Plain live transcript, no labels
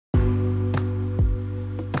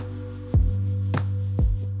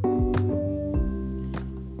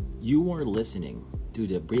You are listening to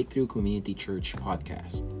the Breakthrough Community Church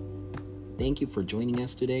podcast. Thank you for joining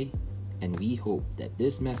us today, and we hope that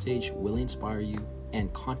this message will inspire you and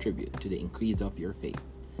contribute to the increase of your faith.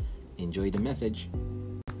 Enjoy the message.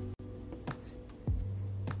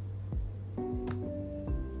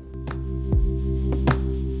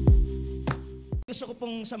 Gusto ko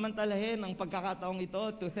pong samantalahin ang pagkakataong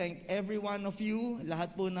ito to thank every one of you,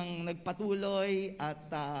 lahat po ng nagpatuloy at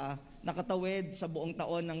nakatawid sa buong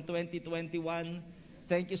taon ng 2021.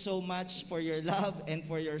 Thank you so much for your love and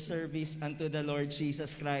for your service unto the Lord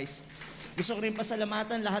Jesus Christ. Gusto ko rin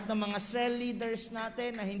pasalamatan lahat ng mga cell leaders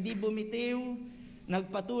natin na hindi bumitiw,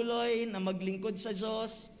 nagpatuloy na maglingkod sa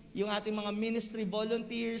Diyos, yung ating mga ministry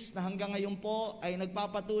volunteers na hanggang ngayon po ay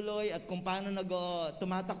nagpapatuloy at kung paano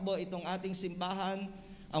tumatakbo itong ating simbahan,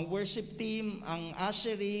 ang worship team, ang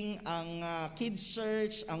ushering, ang kids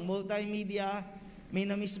church, ang multimedia. May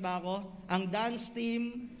na-miss ba ako? Ang dance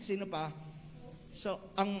team, sino pa? So,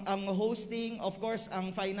 ang hosting, of course,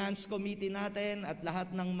 ang finance committee natin at lahat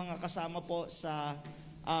ng mga kasama po sa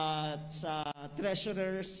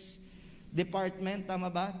treasurers department, tama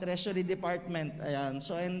ba? Treasury department, ayan.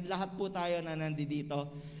 So, and lahat po tayo na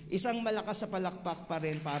nandito. Isang malakas sa palakpak pa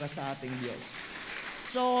rin para sa ating Diyos.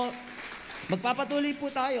 So, magpapatuloy po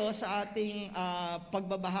tayo sa ating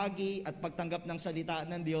pagbabahagi at pagtanggap ng salita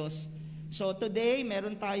ng Diyos. So today,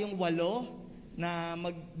 meron tayong 8 na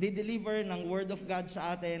mag-deliver ng Word of God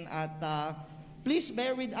sa atin at please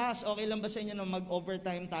bear with us. Okay lang ba sa inyo na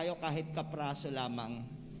mag-overtime tayo kahit kapraso lamang?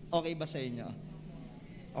 Okay ba sa inyo?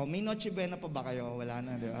 Oh, may Noche Buena pa ba kayo? Wala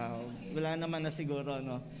na. Wala naman na siguro,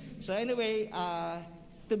 no? So anyway,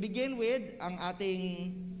 to begin with, ang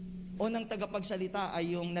ating unang tagapagsalita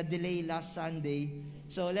ay yung na-delay last Sunday.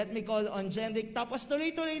 So let me call on Jenrick. Tapos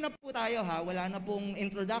tuloy-tuloy na po tayo ha. Wala na pong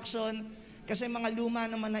introduction. Kasi mga luma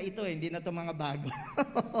naman na ito hindi na ito mga bago.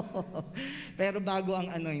 Pero bago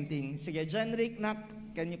ang anointing. Sige, Jenrick,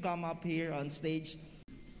 can you come up here on stage?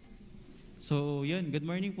 So yun, good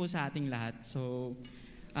morning po sa ating lahat. So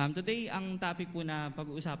today, ang topic po na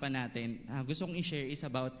pag-uusapan natin, gusto kong i-share is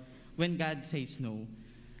about when God says no.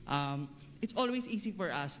 It's always easy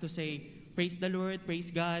for us to say, praise the Lord,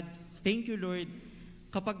 praise God, thank you Lord,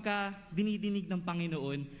 kapag ka dinidinig ng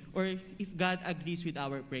Panginoon or if God agrees with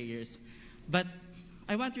our prayers. But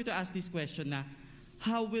I want you to ask this question na,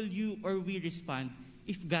 how will you or we respond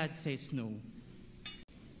if God says no?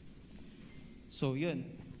 So yun,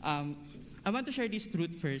 I want to share this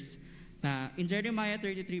truth first, na in Jeremiah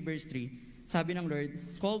 33 verse 3, sabi ng Lord,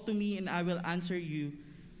 call to me and I will answer you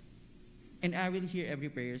and I will hear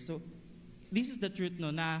every prayer. So this is the truth,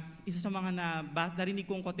 no, na isa sa mga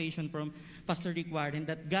narinig kong quotation from Pastor Rick Warren,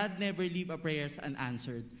 that God never leave a prayers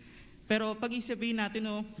unanswered. Pero pag-isipin natin,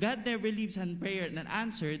 no, God never leaves a prayer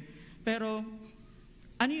unanswered, pero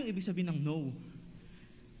ano yung ibig sabihin ng no?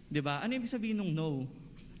 Diba? Ano yung ibig sabihin ng no?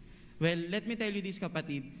 Well, let me tell you this,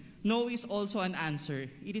 kapatid. No is also an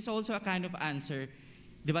answer. It is also a kind of answer.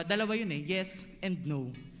 Diba? Dalawa yun eh, yes and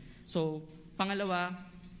no. So, pangalawa,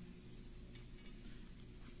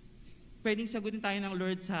 pwedeng sagutin tayo ng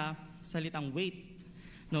Lord sa salitang wait.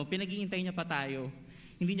 No, pinag-iintay niya pa tayo.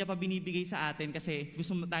 Hindi niya pa binibigay sa atin kasi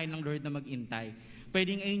gusto mo tayo ng Lord na mag-intay.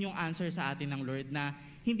 Pwedeng ayun yung answer sa atin ng Lord na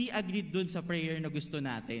hindi agreed dun sa prayer na gusto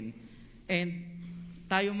natin. And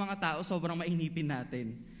tayong mga tao, sobrang mainipin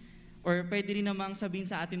natin. Or pwede rin namang sabihin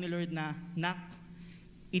sa atin ni Lord na, Nak,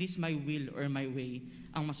 it is my will or my way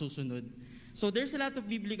ang masusunod. So there's a lot of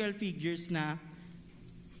biblical figures na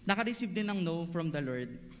naka-receive din ng no from the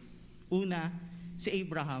Lord. Una, si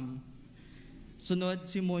Abraham. Sunod,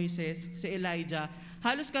 si Moises, si Elijah.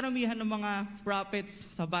 Halos karamihan ng mga prophets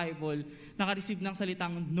sa Bible naka-receive ng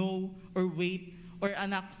salitang no or wait or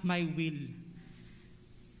anak, my will.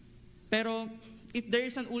 Pero if there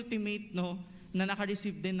is an ultimate no na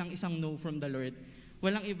naka-receive din ng isang no from the Lord,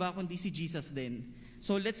 walang iba kundi si Jesus din.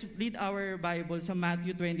 So let's read our Bible sa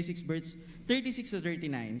Matthew 26 verse 36 to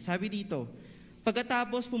 39. Sabi dito,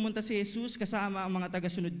 pagkatapos pumunta si Jesus kasama ang mga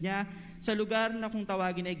tagasunod niya sa lugar na kung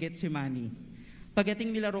tawagin ay Getsemani.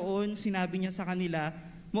 Pagdating nila roon, sinabi niya sa kanila,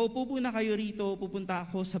 maupo po na kayo rito, pupunta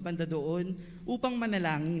ako sa banda doon upang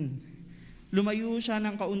manalangin. Lumayo siya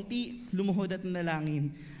ng kaunti, lumuhod at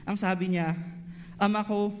nanalangin. Ang sabi niya, Ama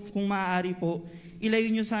ko, kung maaari po,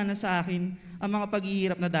 ilayo niyo sana sa akin ang mga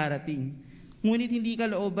paghihirap na darating. Ngunit hindi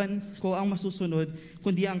kalooban ko ang masusunod,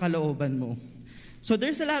 kundi ang kalooban mo. So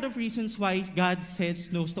there's a lot of reasons why God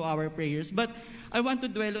says no to our prayers. But I want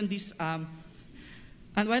to dwell on this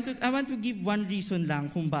I want to give one reason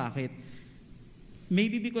lang kung bakit.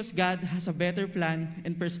 Maybe because God has a better plan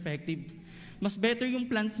and perspective. Mas better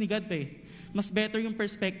yung plans ni God eh. mas better yung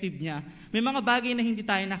perspective niya. May mga bagay na hindi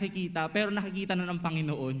tayo nakikita, pero nakikita na ng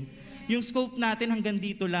Panginoon. Yung scope natin hanggang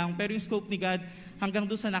dito lang, pero yung scope ni God hanggang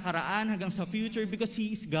doon sa nakaraan, hanggang sa future, because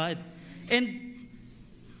He is God. And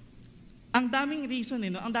ang daming reason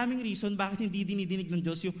bakit hindi dinidinig ng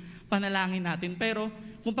Diyos yung panalangin natin. Pero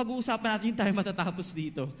kung pag-uusapan natin, tayo matatapos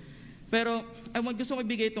dito. Pero gusto ko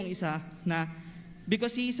ibigay itong isa na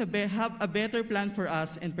because He have a better plan for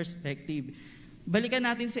us and perspective. Balikan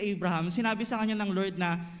natin si Abraham. Sinabi sa kanya ng Lord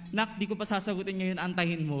na, "Nak, di ko pa sasagutin ngayon,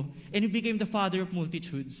 antayin mo." And he became the father of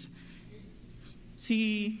multitudes.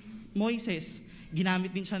 Si Moises,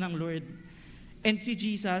 ginamit din siya ng Lord. And si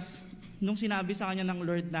Jesus, nung sinabi sa kanya ng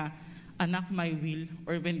Lord na, "Anak, my will,"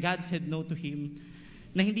 or when God said no to him,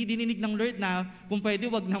 na hindi dininig ng Lord na kung pwede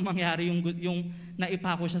wag nang mangyari yung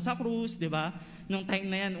naipako siya sa krus, di ba? Nung time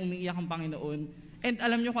na yan, umiiyak ang Panginoon. And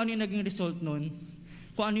alam niyo kung ano yung naging result nun?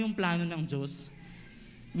 Kung ano yung plano ng Diyos.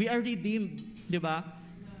 We are redeemed, di ba?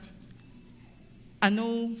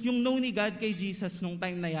 Yung no ni God kay Jesus nung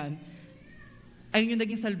time na yan, ay yung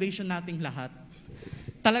naging salvation nating lahat.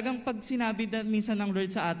 Talagang pag sinabi na minsan ng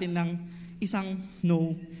Lord sa atin ng isang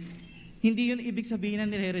no, hindi yun ibig sabihin na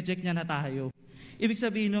nire-reject niya na tayo. Ibig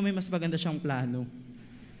sabihin no, may mas maganda siyang plano.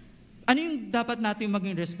 Ano yung dapat natin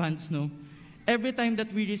maging response, no? Every time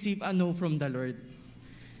that we receive a no from the Lord.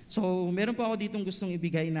 So, meron po ako ditong gustong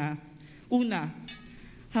ibigay na, una,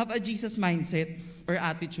 have a Jesus mindset or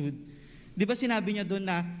attitude. Di ba sinabi niya doon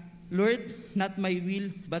na, "Lord, not my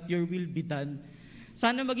will, but your will be done."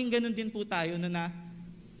 Sana maging ganun din po tayo na,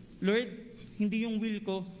 "Lord, hindi yung will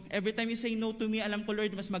ko. Every time you say no to me, alam ko,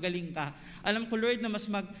 Lord, mas magaling ka. Alam ko, Lord, na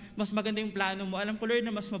mas maganda yung plano mo. Alam ko, Lord,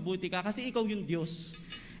 na mas mabuti ka kasi ikaw yung Diyos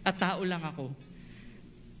at tao lang ako."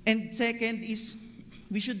 And second is,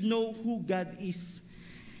 we should know who God is.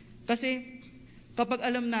 Kasi kapag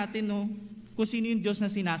alam natin, no, kung sino yung Diyos na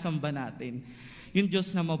sinasamba natin, yung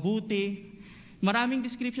Diyos na mabuti, maraming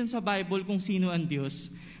description sa Bible kung sino ang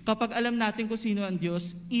Diyos. Kapag alam natin kung sino ang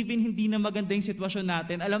Diyos, even hindi na maganda yung sitwasyon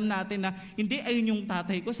natin, alam natin na, hindi, ayun yung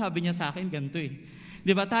tatay ko, sabi niya sa akin, ganito eh.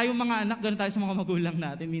 Di ba? Tayong mga anak, ganun tayo sa mga magulang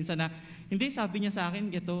natin. Minsan na, hindi, sabi niya sa akin,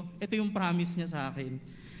 ito yung promise niya sa akin.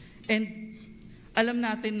 And alam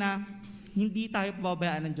natin na, hindi tayo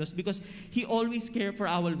pababayaan ng Diyos because He always care for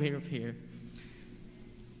our welfare.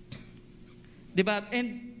 Diba?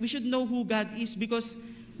 And we should know who God is because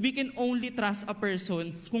we can only trust a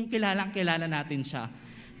person kung kilalang-kilala natin siya.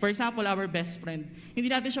 For example, our best friend. Hindi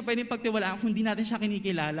natin siya pwedeng pagtiwalaan kung hindi natin siya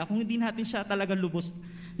kinikilala, kung hindi natin siya talaga lubos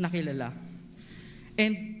na kilala.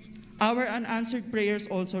 And our unanswered prayers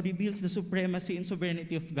also reveals the supremacy and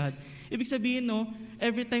sovereignty of God. Ibig sabihin, no,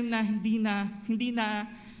 every time na hindi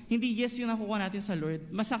yes yung nakukuha natin sa Lord,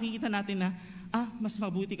 mas nakikita natin na, mas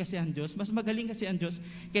mabuti kasi ang Diyos, mas magaling kasi ang Diyos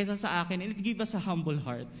kaysa sa akin, and it gives us a humble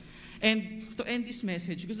heart. And to end this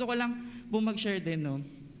message, gusto ko lang mag-share din, no?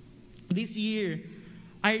 This year,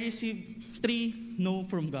 I received 3 no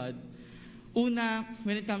from God. Una,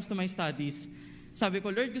 when it comes to my studies, sabi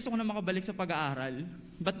ko, Lord, gusto ko na makabalik sa pag-aaral,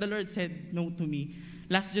 but the Lord said no to me.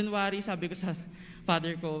 Last January, sabi ko sa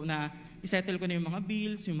father ko na isettle ko na yung mga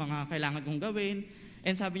bills, yung mga kailangan kong gawin.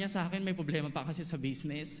 And sabi niya sa akin, may problema pa kasi sa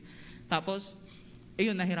business. Tapos,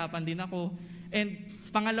 ayun, nahirapan din ako. And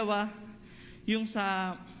pangalawa, yung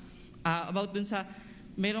sa, about dun sa,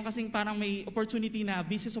 meron kasing parang may opportunity na,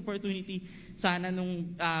 business opportunity, sana nung,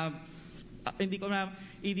 hindi ko na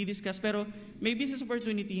i-discuss, pero may business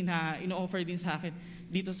opportunity na ino-offer din sa akin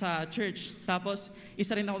dito sa church. Tapos,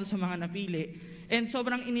 isa rin ako sa mga napili. And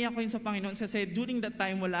sobrang iniyak ko yun sa Panginoon kasi during that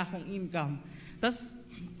time, wala akong income. Tapos,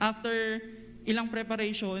 after ilang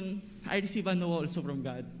preparation, I receive a no also from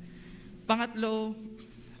God. Pangatlo,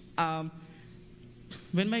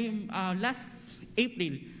 when my last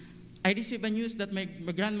April, I received a news that my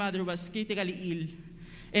grandmother was critically ill.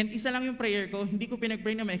 And isa lang yung prayer ko, hindi ko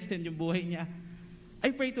pinag-pray na ma-extend yung buhay niya.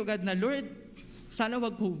 I pray to God na, Lord, sana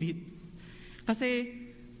wag COVID. Kasi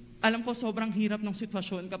alam ko sobrang hirap ng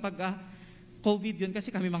sitwasyon kapag COVID yun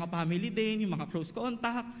kasi kami mga family din, yung mga close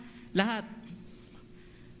contact, lahat.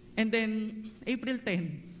 And then, April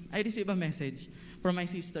 10, I received a message from my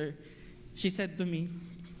sister. She said to me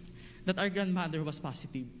that our grandmother was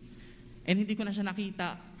positive. And hindi ko na siya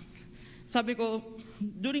nakita. Sabi ko,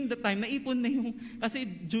 during the time, naipon na yung, kasi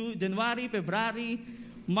January, February,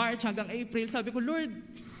 March hanggang April, sabi ko, Lord,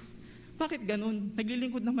 bakit ganun?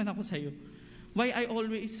 Naglilingkod naman ako sa'yo. Why I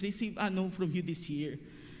always receive a no from you this year?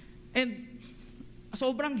 And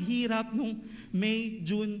sobrang hirap nung May,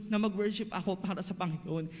 June na mag-worship ako para sa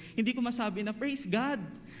Panginoon. Hindi ko masabi na, praise God.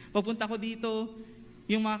 Papunta ko dito,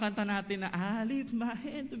 yung mga kanta natin na, lift my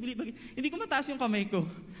hand to believe again. Hindi ko mataas yung kamay ko.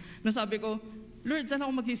 Nasabi ko, Lord, saan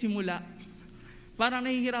ako magsisimula? parang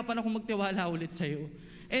nahihirapan akong magtiwala ulit sa'yo.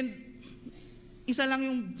 And isa lang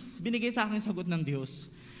yung binigay sa akin sagot ng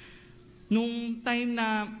Diyos. Nung time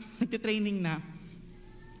na nagtitraining na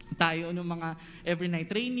tayo, nung mga every night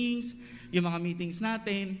trainings, yung mga meetings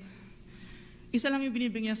natin, isa lang yung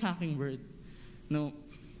binibigay niya sa aking word. No?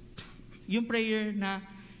 Yung prayer na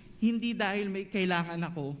hindi dahil may kailangan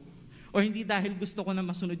ako, o hindi dahil gusto ko na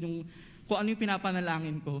masunod yung kung ano yung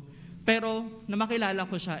pinapanalangin ko, pero na makilala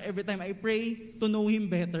ko siya every time I pray to know Him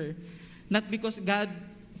better. Not because God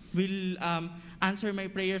will answer my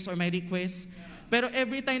prayers or my requests, pero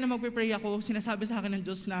every time na magpe-pray ako, sinasabi sa akin ng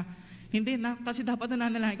Diyos na, hindi na, kasi dapat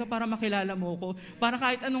nananalangin ka para makilala mo ako, para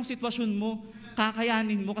kahit anong sitwasyon mo,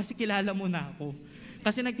 kakayanin mo kasi kilala mo na ako.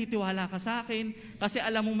 Kasi nagtitiwala ka sa akin, kasi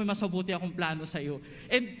alam mo may masabuti akong plano sa iyo.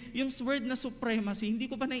 And yung word na supremacy, hindi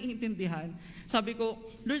ko pa naiintindihan. Sabi ko,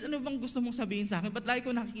 Lord, ano bang gusto mong sabihin sa akin? Ba't lagi ko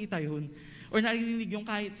nakikita yun? Or naririnig yung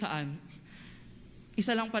kahit saan?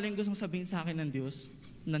 Isa lang pala yung gustong sabihin sa akin ng Diyos,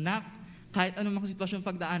 na kahit anong mga sitwasyon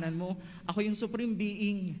pagdaanan mo, ako yung supreme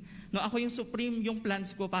being. No, ako yung supreme yung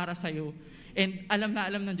plans ko para sa iyo. And alam na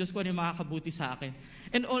alam ng Diyos ko ano yung makakabuti sa akin.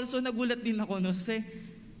 And also, nagulat din ako, no, kasi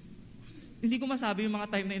hindi ko masabi yung mga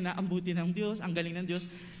time na yun na ang buti ng Diyos, ang galing ng Diyos.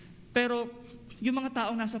 Pero yung mga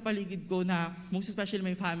taong nasa paligid ko na, most especially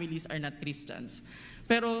my families, are not Christians.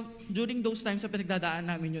 Pero during those times sa pinagdadaan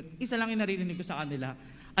namin yun, isa lang yung naririnig ko sa kanila.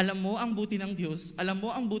 Alam mo ang buti ng Diyos, alam mo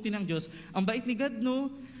ang buti ng Diyos, ang bait ni God, no?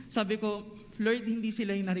 Sabi ko, Lord, hindi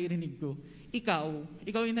sila yung naririnig ko.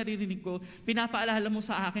 Ikaw yung naririnig ko. Pinapaalala mo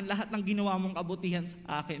sa akin lahat ng ginawa mong kabutihan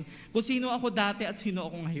sa akin. Kung sino ako dati at sino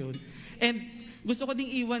ako ngayon. And gusto ko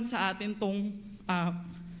ding iwan sa atin tong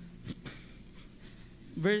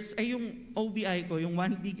verse, ay yung OBI ko, yung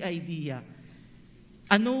one big idea.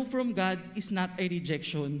 A no from God is not a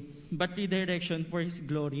rejection, but redirection for His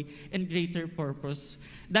glory and greater purpose.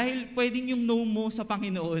 Dahil pwedeng yung no mo sa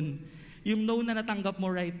Panginoon, yung no na natanggap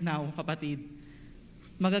mo right now, kapatid,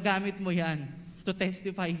 magagamit mo yan to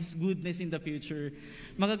testify His goodness in the future.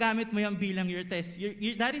 Magagamit mo yan bilang your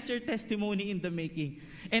that is your testimony in the making.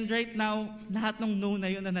 And right now, lahat ng no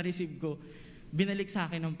na yun na na-receive ko, binalik sa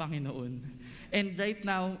akin ng Panginoon. And right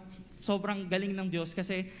now, sobrang galing ng Diyos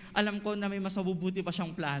kasi alam ko na may masabubuti pa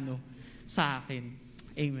siyang plano sa akin.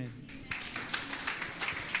 Amen.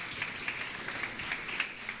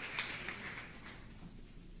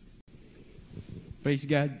 Praise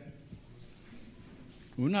God.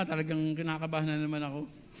 Una, talagang kinakabahan na naman ako.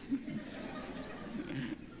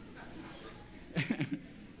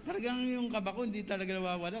 Talagang yung kaba ko, hindi talaga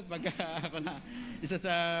nawawala pagka ako na isa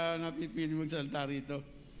sa napipili magsalita rito.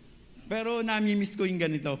 Pero nami-miss ko yung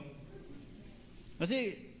ganito.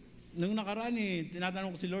 Kasi nung nakaraan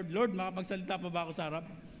tinatanong ko si Lord, Lord, makapagsalita pa ba ako sa harap?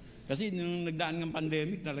 Kasi nung nagdaan ng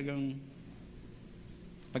pandemic, talagang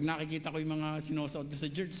pag nakikita ko yung mga sinusuot ko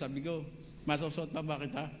sa church, sabi ko, masusuot pa ba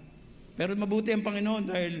kita? Pero mabuti ang Panginoon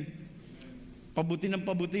dahil pabuti ng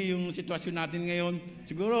pabuti yung sitwasyon natin ngayon.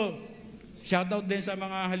 Siguro, shoutout din sa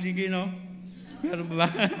mga haligi, no? Meron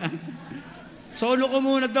ba? Solo ko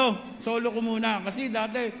muna to. Solo ko muna. Kasi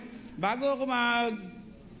dati, bago ako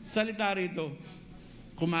magsalita rito,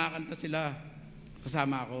 kumakanta sila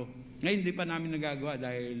kasama ako. Ngayon, hindi pa namin nagagawa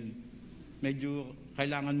dahil medyo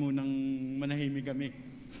kailangan munang manahimik kami.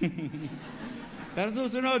 Pero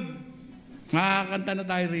susunod, makakanta na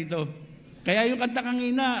tayo rito. Kaya yung kanta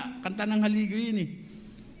kangina, kanta ng haligo yun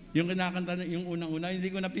Yung kinakanta, yung unang-una, hindi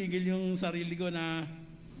ko napigil yung sarili ko na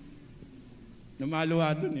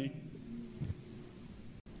maluha dun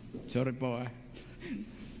Sorry po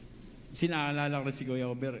Sinaalala ko si Kuya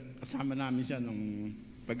Ober, kasama namin siya nung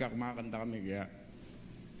pagka kumakanta kami, kaya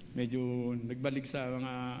medyo nagbalik sa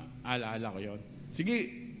mga alaala ko yon. Sige,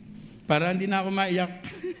 para hindi na ako maiyak.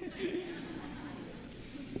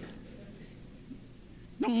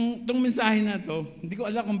 Itong mensahe na to, hindi ko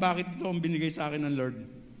alam kung bakit ito ang binigay sa akin ng Lord.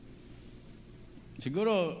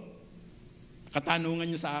 Siguro, katanungan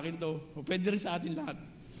niya sa akin to, o pwede rin sa atin lahat.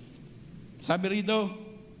 Sabi rito,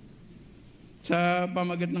 sa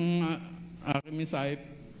pamagat ng aking mensahe,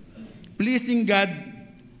 pleasing God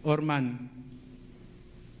or man.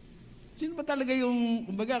 Sino ba talaga yung,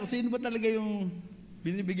 kumbaga, sino ba talaga yung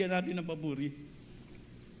binibigyan natin ng papuri?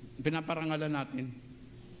 Pinaparangalan natin.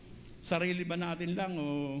 Sarili ba natin lang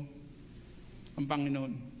o ang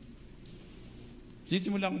Panginoon?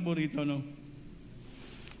 Sisimula ko po rito, no?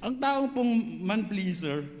 Ang taong pong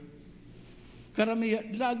man-pleaser, karamihan,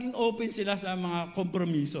 laging open sila sa mga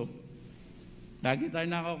kompromiso. Lagi tayo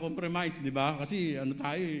nakakompromise, di ba? Kasi ano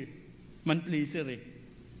tayo man-pleaser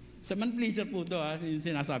Sa man-pleaser po ito, yung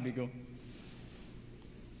sinasabi ko.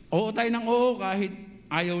 Oo tayo ng oo kahit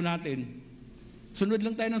ayaw natin. Sunod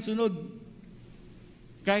lang tayo ng sunod.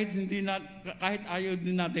 kahit kahit ayaw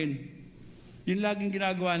din natin. Yun laging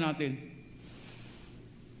ginagawa natin.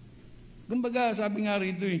 Kumbaga, sabi nga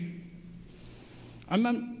rito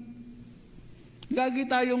lagi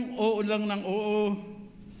tayong oo lang ng oo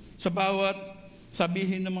sa bawat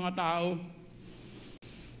sabihin ng mga tao.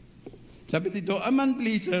 Sabi dito, a man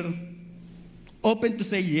pleaser, open to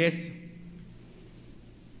say yes.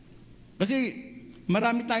 Kasi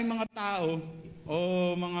marami tayong mga tao o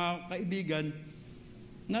mga kaibigan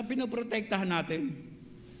na pinoprotektahan natin.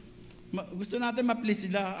 Gusto natin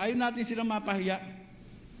ma-please sila. Ayaw natin silang mapahiya.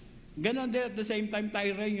 Ganon din at the same time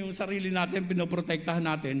tayo rin yung sarili natin, pinoprotektahan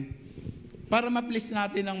natin para ma-please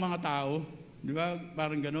natin ang mga tao. Di ba?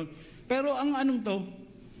 Parang ganon. Pero ang anong to,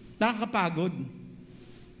 nakakapagod.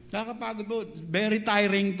 Nakakapagod po. Very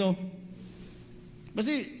tiring to.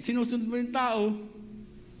 Kasi sinusunod mo yung tao,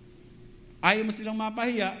 ayaw mo silang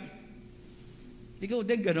mapahiya, ikaw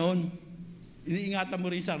din ganon. Iniingatan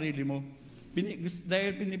mo rin sarili mo.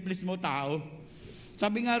 Dahil piniplis mo tao.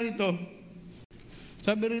 Sabi rito,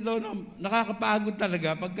 nakakapagod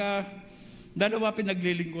talaga pagka dalawa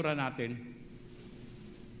pinaglilingkuran natin.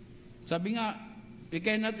 Sabi nga, we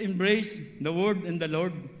cannot embrace the word and the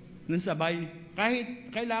Lord ng sabay.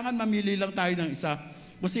 Kahit kailangan mamili lang tayo ng isa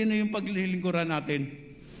kung sino yung paglilingkuran natin.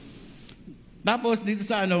 Tapos dito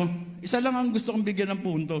sa isa lang ang gusto kong bigyan ng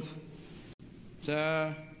puntos.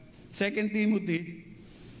 Sa 2 Timothy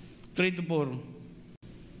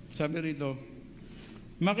 3-4. Sabi rito,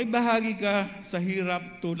 makibahagi ka sa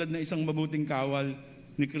hirap tulad ng isang mabuting kawal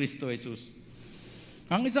ni Kristo Jesus.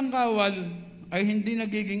 Ang isang kawal ay hindi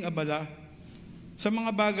nagiging abala sa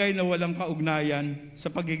mga bagay na walang kaugnayan sa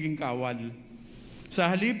pagiging kawal. Sa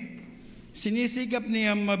halip, sinisikap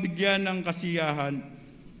niya mabigyan ng kasiyahan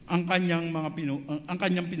ang kanyang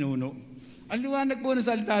pinuno. Ang liwanag po ng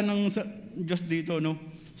salita ng Diyos dito,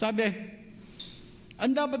 Sabi,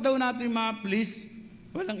 ang dapat daw natin ma-please,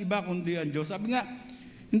 walang iba kundi ang Diyos. Sabi nga,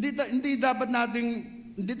 hindi tayo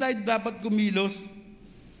dapat kumilos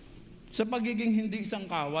sa pagiging hindi isang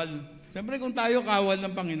kawal. Siyempre kung tayo kawal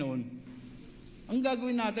ng Panginoon, ang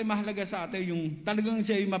gagawin natin, mahalaga sa atin yung talagang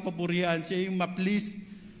siya yung mapapurihan, siya yung ma-please,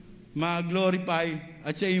 ma-glorify,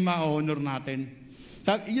 at siya yung ma-honor natin.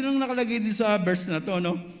 Yun ang nakalagay din sa verse na to,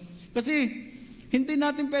 Kasi hindi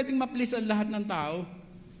natin pwedeng ma-please ang lahat ng tao.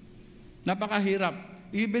 Napakahirap.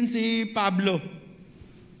 Even si Pablo.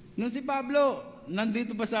 Nung si Pablo,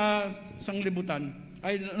 nandito pa sa sanglibutan,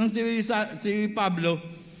 si Pablo,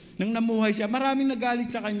 nung namuhay siya, maraming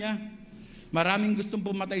nagalit sa kanya. Maraming gustong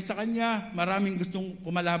pumatay sa kanya, maraming gustong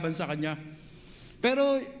kumalaban sa kanya.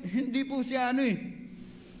 Pero hindi po siya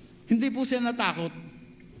hindi po siya natakot.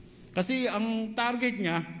 Kasi ang target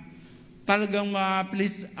niya, talagang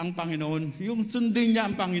ma-please ang Panginoon. Yung sundin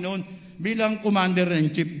niya ang Panginoon bilang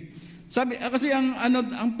commander-in-chief. Kasi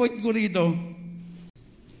ang point ko rito,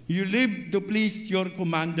 you live to please your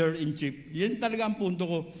commander-in-chief. Yan talaga ang punto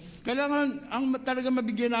ko. Kailangan talaga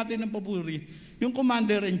mabigyan natin ng papuri, yung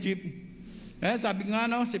commander-in-chief. Sabi nga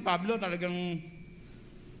si Pablo talagang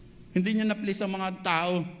hindi niya na-please ang mga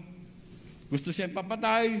tao. Gusto siya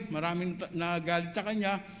papatay, maraming nagalit sa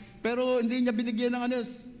kanya, pero hindi niya binigyan ng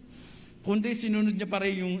kundi sinunod niya pa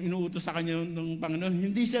rin yung inuutos sa kanya ng Panginoon.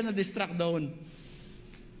 Hindi siya na-distract doon.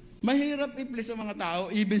 Mahirap i-please ang mga tao,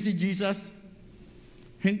 even si Jesus.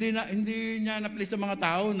 Hindi niya na-please ang mga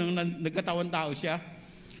tao nang nagkatawan tao siya.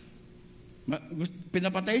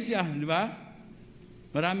 Pinapatay siya, di ba?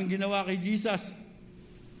 Maraming ginawa kay Jesus.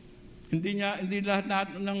 Hindi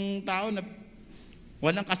lahat ng tao na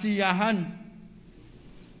walang kasiyahan.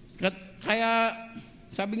 Kaya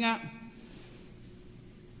sabi nga,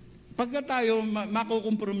 pagka tayo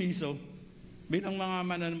makukompromiso bilang mga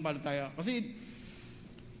mananampalataya, kasi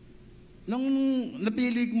nung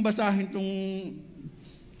napili kong basahin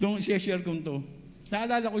itong i-share ko ito,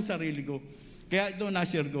 naalala ko yung sarili ko. Kaya ito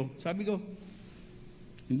na-share ko. Sabi ko,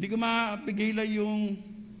 hindi ko mapigilan yung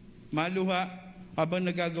maluha habang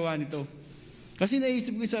nagagawa nito. Kasi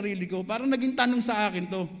naisip ko yung sarili ko, parang naging tanong sa akin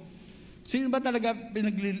to. Sino ba talaga,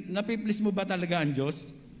 napiplis mo ba talaga ang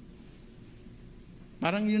Diyos?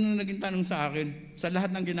 Parang yun ang naging tanong sa akin, sa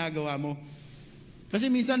lahat ng ginagawa mo. Kasi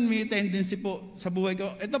minsan may tendency po sa buhay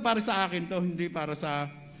ko, ito para sa akin to, hindi para sa,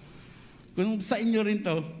 kung sa inyo rin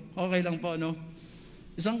to, okay lang po,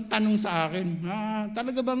 Isang tanong sa akin,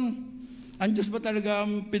 talaga bang, ang Diyos ba talaga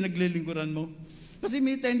ang pinaglilingkuran mo? Kasi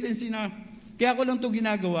may tendency na, kaya ko lang ito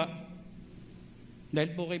ginagawa.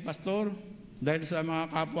 Dahil po kay pastor, dahil sa mga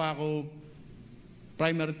kapwa ko,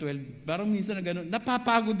 primary 12. Parang minsan na gano'n,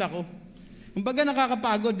 napapagod ako. Kumbaga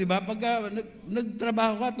nakakapagod, di ba? Pagka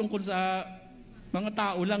nagtrabaho ka tungkol sa mga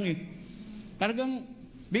tao lang Talagang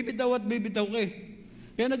bibitaw at bibitaw ka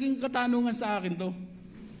Kaya naging katanungan sa akin to.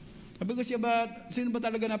 Sabi ko, sino ba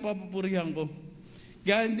talaga napapupurihan ko?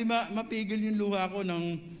 Kaya hindi mapigil yung luha ko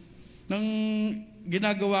ng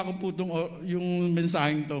ginagawa ko po yung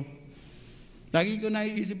mensaheng to. Lagi ko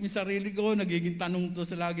naiisip yung sarili ko, nagiging tanong to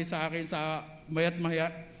lagi sa akin sa mayat maya.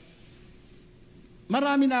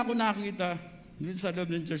 Marami na ako nakita dito sa loob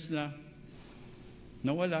ng church na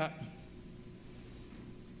nawala.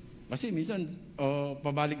 Kasi minsan,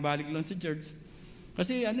 pabalik-balik lang sa church.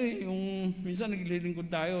 Kasi yung minsan naglilingkod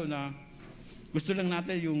tayo na gusto lang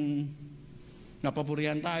natin yung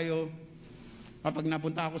napapurihan tayo. Kapag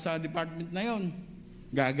napunta ako sa department na yon,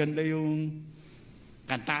 gaganda yung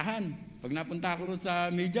kantahan. Pag napunta ako rin sa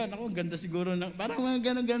media, ganda siguro na, parang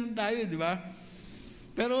mga ganon-ganon tayo, di ba?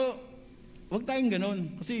 Pero, huwag tayong ganon.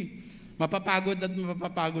 Kasi, mapapagod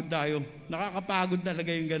tayo. Nakakapagod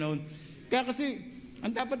talaga yung ganon. Kaya kasi,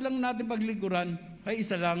 ang dapat lang natin paglingkuran ay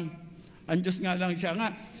isa lang. Ang Diyos nga lang siya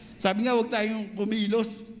nga. Sabi nga, huwag tayong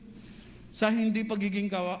kumilos sa hindi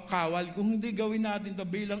pagiging kawal. Kung hindi gawin natin to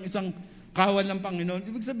bilang isang kawal ng Panginoon,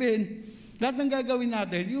 ibig sabihin, lahat ng gagawin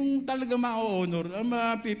natin, yung talaga ma-honor,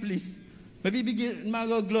 ma-please, mabibigyan,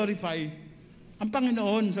 mag-glorify ang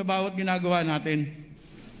Panginoon sa bawat ginagawa natin.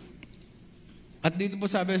 At dito po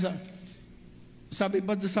sabi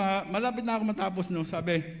pa sa, malapit na ako matapos, no,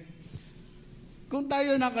 sabi, kung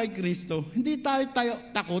tayo na kay Kristo, hindi tayo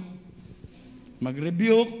takot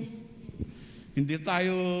mag-rebuke, hindi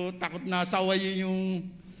tayo takot na sawayin yung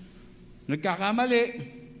nagkakamali,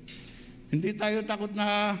 hindi tayo takot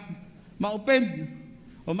na ma-offend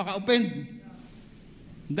o maka-offend.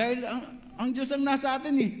 Dahil ang Diyos ang nasa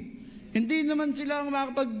atin eh. Hindi naman sila ang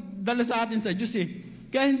makapagdala sa atin sa Diyos eh.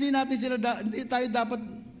 Kaya hindi tayo dapat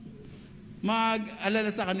mag-alala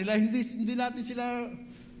sa kanila. Hindi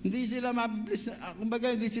sila mapiplis.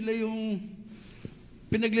 Kumbaga, hindi sila yung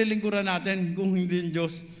pinaglilingkuran natin kung hindi yung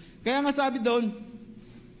Diyos. Kaya nga sabi doon,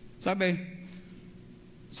 sa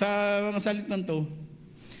mga salitang to,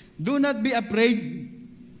 do not be afraid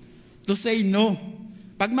to say no.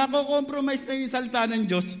 Pag mako-compromise na yung salita ng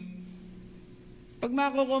Diyos, pag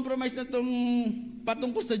mako-compromise na itong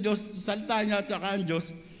patungkol sa Diyos, salita niya at saka ang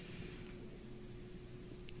Diyos,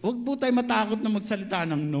 huwag po tayo matakot na magsalita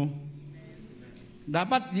ng no.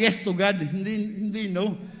 Dapat yes to God, hindi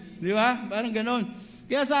no. Di ba? Parang ganon.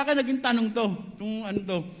 Kaya sa akin naging tanong to, kung ano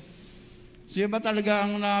to, siya ba talaga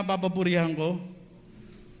ang napapapurihan ko?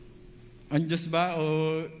 Ang Diyos ba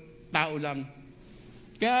o tao lang?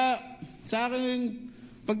 Kaya sa akin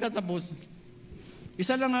pagtatapos,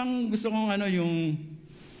 isa lang ang gusto kong yung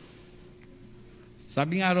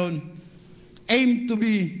sabi nga ron, aim to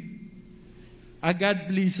be a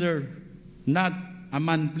God pleaser, not a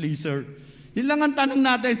man pleaser. Yun lang ang tanong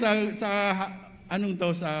natin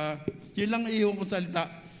yun lang iyong kong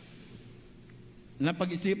salita. Na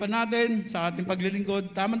pag-isipan natin sa ating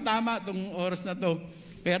paglilingkod, tamang-tama itong oras na to.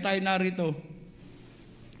 Kaya tayo narito.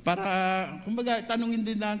 Para, kumbaga, tanungin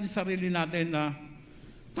din natin sarili natin na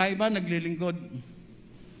tayo ba naglilingkod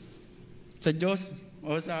sa Diyos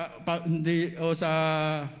o sa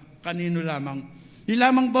kanino lamang. Yun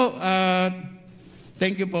lamang po.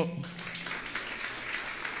 Thank you po.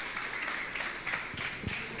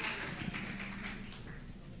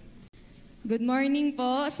 Good morning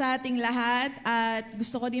po sa ating lahat at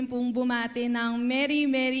gusto ko din pong bumati ng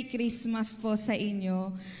Merry Christmas po sa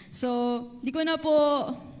inyo. So, di ko na po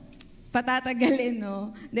patatagalin,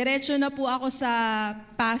 no? Diretso na po ako sa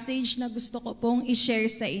passage na gusto ko pong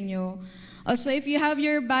i-share sa inyo. Also, if you have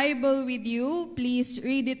your Bible with you, please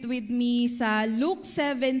read it with me sa Luke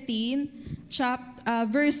 17,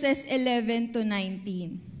 verses 11 to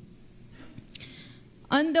 19.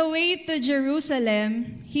 On the way to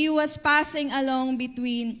Jerusalem, he was passing along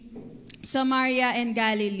between Samaria and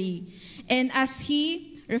Galilee. And as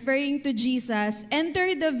he, referring to Jesus,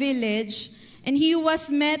 entered the village, and he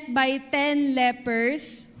was met by 10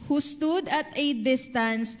 lepers who stood at a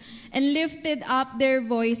distance and lifted up their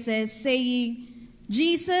voices, saying,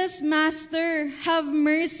 Jesus, Master, have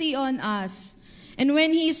mercy on us. And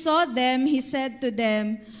when he saw them, he said to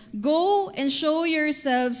them, Go and show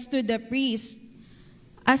yourselves to the priest.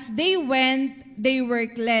 As they went, they were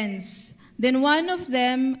cleansed. Then one of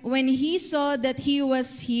them, when he saw that he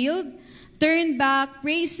was healed, turned back,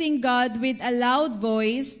 praising God with a loud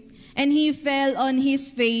voice, and he fell on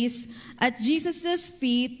his face at Jesus'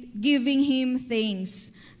 feet, giving him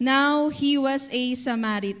thanks. Now he was a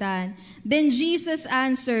Samaritan. Then Jesus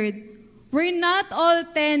answered, Were not all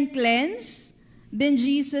 10 cleansed? Then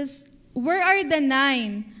Jesus, where are the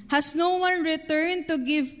 9? Has no one returned to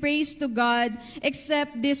give praise to God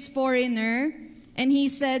except this foreigner? And he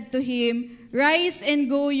said to him, "Rise and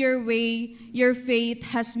go your way, your faith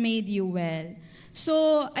has made you well."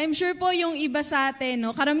 So, I'm sure po yung iba sa atin,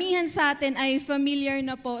 no, karamihan sa atin ay familiar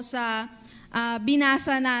na po sa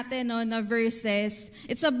binasa natin, no, na verses.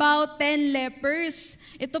 It's about 10 lepers.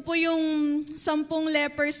 Ito po yung 10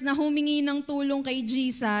 lepers na humingi ng tulong kay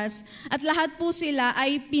Jesus at lahat po sila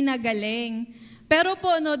ay pinagaling. Pero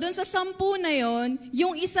po, no, dun sa 10 na yon,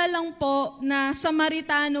 yung isa lang po na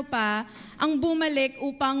Samaritano pa ang bumalik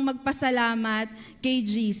upang magpasalamat kay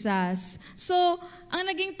Jesus. So, ang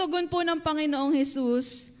naging tugon po ng Panginoong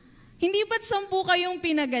Jesus, hindi ba't 10 kayong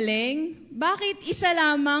pinagaling? Bakit isa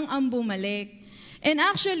lamang ang bumalik? And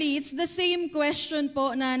actually, it's the same question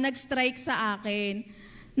po na nag-strike sa akin,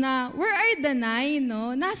 na where are the 9,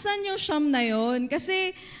 no? Nasaan yung 9 na yon?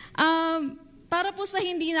 Kasi, para po sa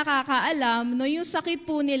hindi nakakaalam, no, yung sakit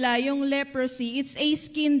po nila, yung leprosy, it's a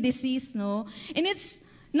skin disease, no? And it's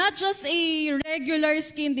not just a regular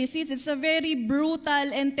skin disease, it's a very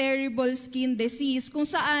brutal and terrible skin disease kung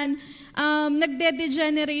saan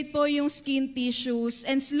nagde-degenerate po yung skin tissues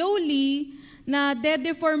and slowly na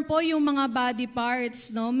de-deform po yung mga body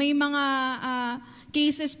parts, no? May mga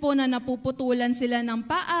cases po na napuputulan sila ng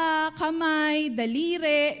paa, kamay,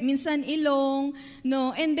 daliri, minsan ilong,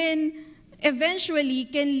 no? And then eventually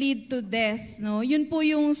can lead to death, no? Yun po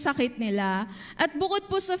yung sakit nila. At bukod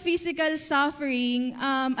po sa physical suffering,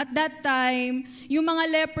 at that time, yung mga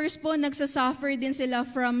lepers po nagsasuffer din sila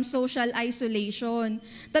from social isolation.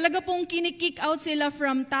 Talaga pong kinikick out sila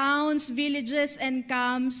from towns, villages, and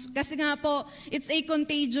camps. Kasi nga po, it's a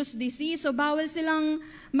contagious disease, so bawal silang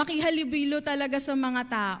makihalubilo talaga sa mga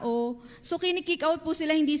tao. So kinikick out po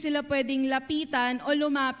sila, hindi sila pwedeng lapitan o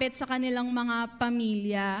lumapit sa kanilang mga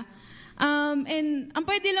pamilya. And ang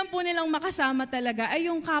pwede lang po nilang makasama talaga ay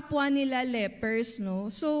yung kapwa nila lepers,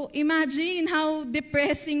 no? So imagine how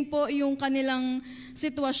depressing po yung kanilang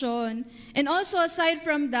sitwasyon. And also aside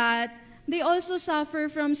from that, they also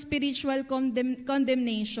suffer from spiritual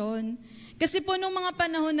condemnation. Kasi po nung mga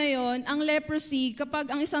panahon na yon, ang leprosy, kapag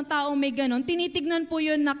ang isang tao may ganon, tinitignan po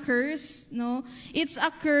yun na curse, no? It's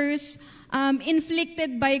a curse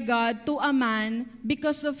inflicted by God to a man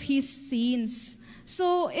because of his sins.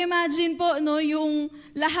 So, imagine po, no, yung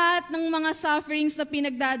lahat ng mga sufferings na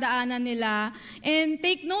pinagdadaanan nila. And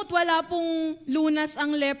take note, wala pong lunas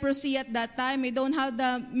ang leprosy at that time. We don't have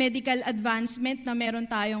the medical advancement na meron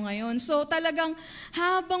tayo ngayon. So, talagang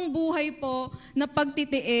habang buhay po na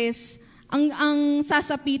pagtitiis ang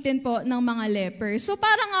sasapitin po ng mga lepers. So,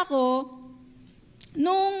 parang ako,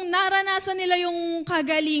 nung naranasan nila yung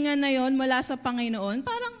kagalingan na yon mula sa Panginoon,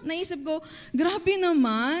 parang naisip ko, grabe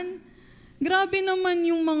naman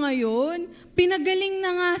yung mga yon. Pinagaling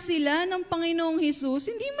na nga sila ng Panginoong Hesus,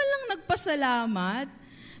 hindi man lang nagpasalamat.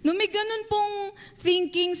 No, may ganun pong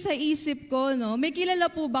thinking sa isip ko, no? May kilala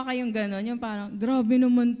po ba kayong ganun? Yung parang, grabe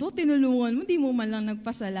naman to, tinulungan mo, di mo man lang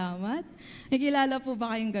nagpasalamat. May kilala po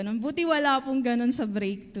ba kayong ganun? Buti wala pong ganun sa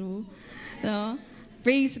breakthrough. No?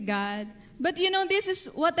 Praise God. But you know, this is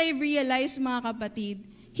what I realized, mga kapatid.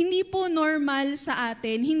 Hindi po normal sa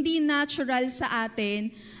atin, hindi natural sa atin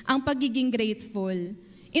ang pagiging grateful.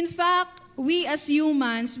 In fact, we as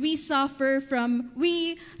humans, we struggle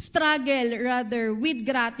with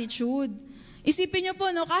gratitude. Isipin niyo po,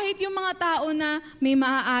 no, kahit yung mga tao na may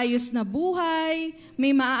maaayos na buhay,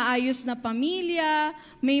 may maaayos na pamilya,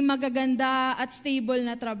 may magaganda at stable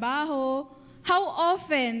na trabaho, how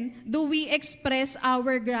often do we express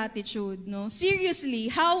our gratitude? No? Seriously,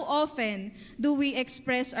 how often do we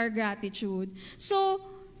express our gratitude? So,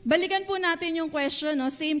 balikan po natin yung question,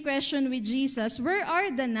 no? Same question with Jesus. Where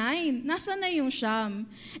are the 9? Nasaan na yung 9?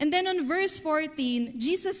 And then on verse 14,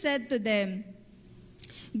 Jesus said to them,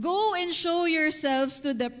 "Go and show yourselves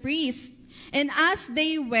to the priest." And as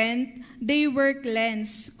they went, they were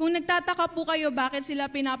cleansed. Kung nagtataka po kayo bakit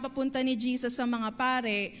sila pinapapunta ni Jesus sa mga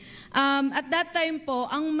pare, at that time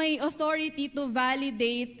po, ang may authority to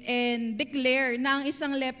validate and declare na ang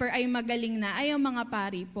isang leper ay magaling na ay ang mga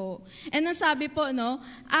pari po. And ang sabi po, no,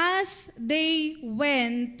 as they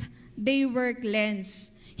went, they were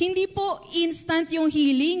cleansed. Hindi po instant yung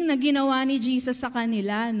healing na ginawa ni Jesus sa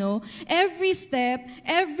kanila, no? Every step,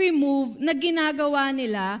 every move na ginagawa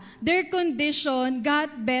nila, their condition got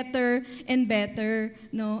better and better,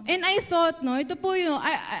 no? And I thought, no, ito po yung,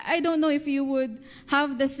 I don't know if you would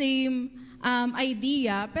have the same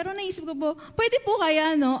idea, pero naisip ko po, pwede po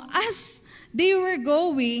kaya, no, as they were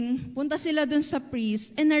going, punta sila dun sa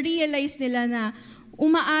priest, and na-realize nila na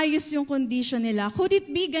umaayos yung condition nila. Could it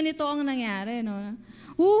be ganito ang nangyari, no?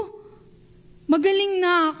 Magaling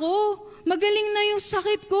na ako. Magaling na yung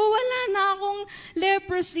sakit ko. Wala na akong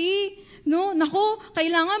leprosy. No, nako,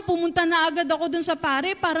 kailangan pumunta na agad ako dun sa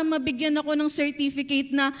pare para mabigyan ako ng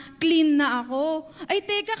certificate na clean na ako. Ay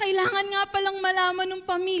teka, kailangan nga palang malaman ng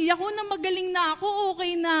pamilya ko na magaling na ako,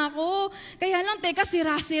 okay na ako. Kaya lang, teka,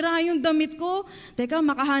 sira-sira yung damit ko. Teka,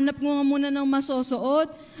 makahanap ko nga muna ng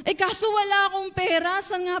masusuot. Ay kaso wala akong pera,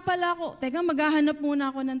 saan nga pala ako? Teka, maghahanap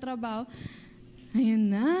muna ako ng trabaho. Ayun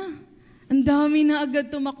na, ang dami na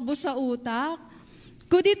agad tumakbo sa utak.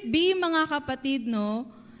 Could it be, mga kapatid,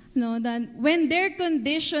 that when their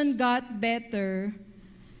condition got better,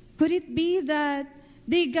 could it be that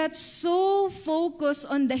they got so focused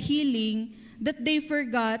on the healing that they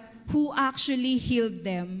forgot who actually healed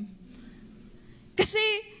them? Kasi,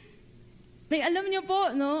 alam niyo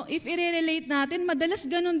po, if i-relate natin, madalas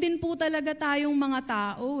ganun din po talaga tayong mga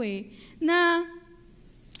tao na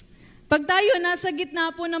pag tayo nasa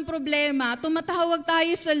gitna po ng problema, tumatawag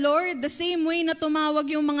tayo sa Lord the same way na tumawag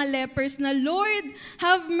yung mga lepers na, Lord,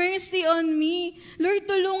 have mercy on me. Lord,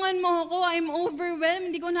 tulungan mo ako. I'm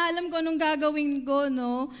overwhelmed. Hindi ko na alam kung anong gagawin ko,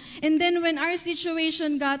 And then when our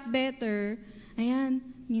situation got better, ayan,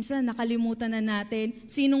 minsan nakalimutan na natin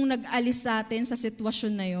sinong nag-alis sa atin sa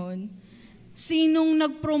sitwasyon na yon. Sinong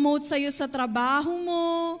nag-promote sa'yo sa trabaho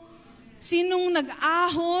mo? Sinong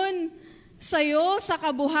nag-ahon sa'yo, sa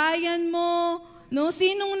kabuhayan mo,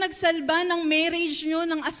 Sinong nagsalba ng marriage nyo,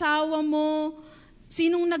 ng asawa mo?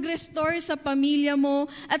 Sinong nag-restore sa pamilya mo?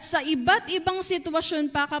 At sa iba't ibang sitwasyon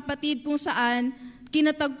pa, kapatid, kung saan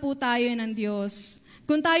kinatagpo tayo ng Diyos.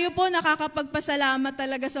 Kung tayo po nakakapagpasalamat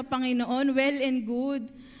talaga sa Panginoon, well and good.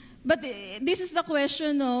 But this is the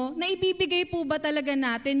question, na ibibigay po ba talaga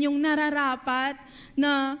natin yung nararapat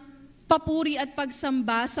na papuri at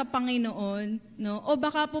pagsamba sa Panginoon, O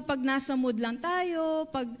baka po pag nasa mood lang tayo,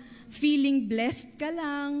 pag feeling blessed ka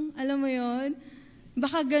lang, alam mo yon?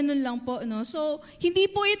 Baka ganun lang po, So, hindi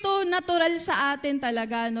po ito natural sa atin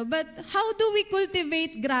talaga, But how do we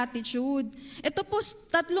cultivate gratitude? Ito po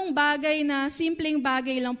 3 bagay na, simpleng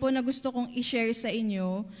bagay lang po na gusto kong i-share sa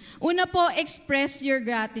inyo. Una po, express your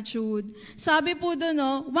gratitude. Sabi po doon,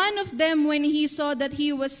 one of them, when he saw that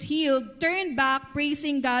he was healed, turned back,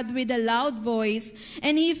 praising God with a loud voice,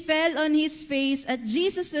 and he fell on his face at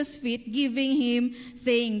Jesus' feet, giving him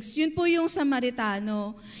thanks. Yun po yung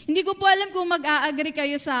Samaritano. Hindi ko po alam kung mag-a-agree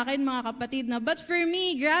kayo sa akin, mga kapatid, but for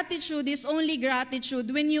me, gratitude is only gratitude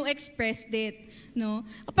when you expressed it.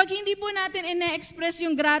 Kapag hindi po natin ina-express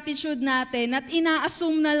yung gratitude natin at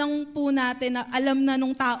ina-assume na lang po natin na alam na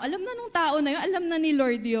nung tao na yun, alam na ni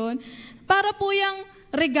Lord yun, para po yung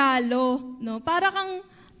regalo. Para kang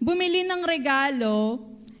bumili ng regalo,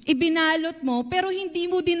 ibinalot mo, pero hindi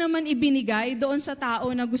mo din naman ibinigay doon sa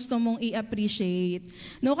tao na gusto mong i-appreciate.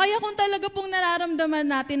 Kaya kung talaga pong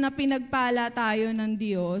nararamdaman natin na pinagpala tayo ng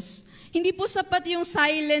Diyos, hindi po sapat yung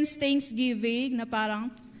silence thanksgiving na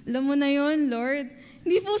parang, alam mo na yon, Lord.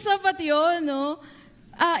 Hindi po sapat yun,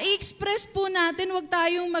 I-express po natin, huwag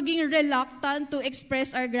tayong maging reluctant to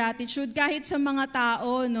express our gratitude kahit sa mga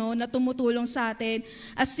tao na tumutulong sa atin.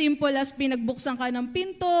 As simple as pinagbuksan ka ng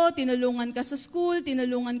pinto, tinulungan ka sa school,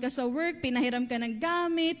 tinulungan ka sa work, pinahiram ka ng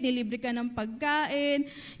gamit, nilibre ka ng pagkain.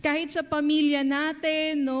 Kahit sa pamilya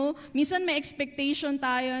natin, minsan may expectation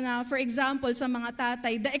tayo na, for example, sa mga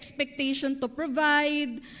tatay, the expectation to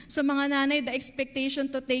provide, sa mga nanay, the expectation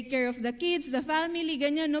to take care of the kids, the family,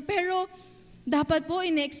 ganyan, Pero dapat po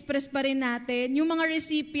ine-express pa rin natin. Yung mga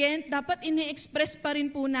recipient, dapat ine-express pa rin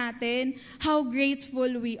po natin how grateful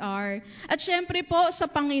we are. At syempre po sa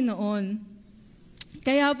Panginoon.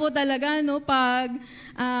 Kaya po talaga, pag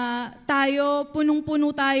tayo,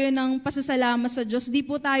 punong-puno tayo ng pasasalamat sa Diyos, di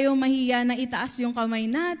po tayo mahiya na itaas yung kamay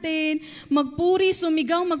natin, magpuri,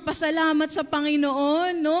 sumigaw, magpasalamat sa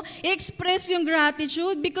Panginoon, I-express yung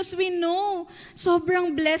gratitude because we know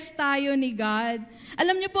sobrang blessed tayo ni God.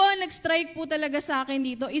 Alam niyo po, nag-strike po talaga sa akin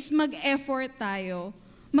dito is mag-effort tayo.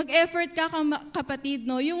 Mag-effort ka, kapatid,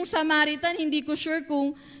 Yung Samaritan, hindi ko sure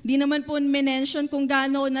kung, di naman po mention kung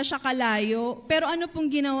gaano na siya kalayo. Pero ano pong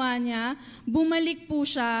ginawa niya? Bumalik po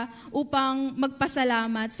siya upang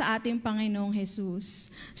magpasalamat sa ating Panginoong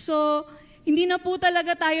Jesus. So, hindi na po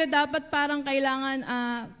talaga tayo dapat parang kailangan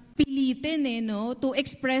pilitin to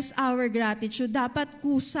express our gratitude. Dapat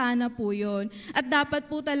kusa na po yun. At dapat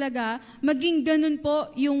po talaga maging ganun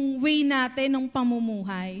po yung way natin ng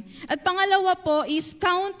pamumuhay. At pangalawa po is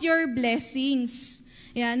count your blessings.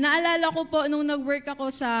 Yan, naalala ko po nung nag-work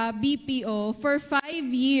ako sa BPO for 5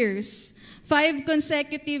 years. 5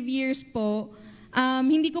 consecutive years po.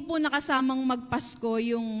 Hindi ko po nakasamang magpasko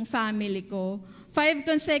yung family ko. 5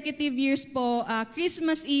 consecutive years po,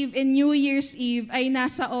 Christmas Eve and New Year's Eve ay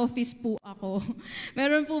nasa office po ako.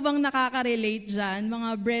 Meron po bang nakaka-relate dyan, mga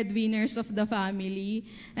breadwinners of the family?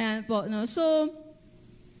 Ayan po, no? So,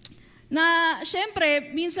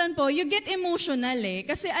 syempre, minsan po, you get emotional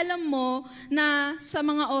kasi alam mo na sa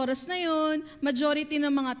mga oras na yon, majority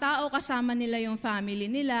ng mga tao kasama nila yung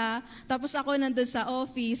family nila. Tapos ako nandun sa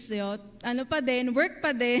office, work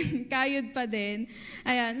pa din, kayod pa din.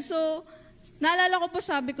 Ayan, so, naalala ko po,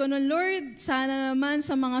 sabi ko noon, Lord, sana naman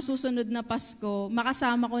sa mga susunod na Pasko,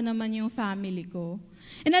 makasama ko naman yung family ko.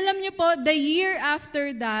 And alam niyo po, the year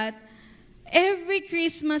after that, every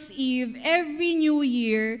Christmas Eve, every New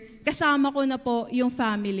Year, kasama ko na po yung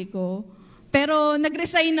family ko. Pero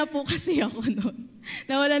nag-resign na po kasi ako noon.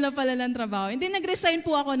 Nawala na pala ng trabaho. Hindi, nag-resign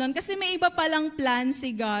po ako noon kasi may iba palang plan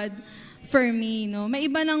si God for me, no? May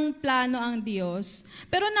iba ng plano ang Diyos.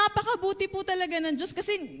 Pero napakabuti po talaga ng Diyos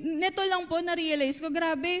kasi neto lang po na-realize ko,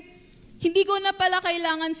 grabe, hindi ko na pala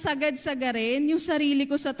kailangan sagad-sagarin yung sarili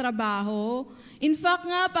ko sa trabaho. In fact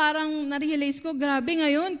nga, parang na-realize ko, grabe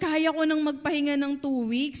ngayon, kaya ko nang magpahinga ng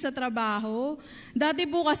 2 weeks sa trabaho. Dati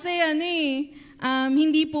po kasi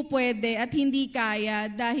hindi po pwede at hindi kaya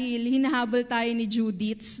dahil hinahabol tayo ni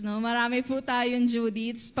Judiths. No? Marami po tayong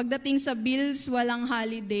Judiths. Pagdating sa bills, walang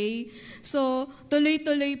holiday. So,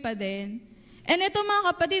 tuloy-tuloy pa din. And ito mga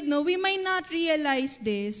kapatid, no, we might not realize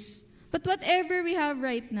this, but whatever we have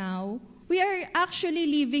right now, we are actually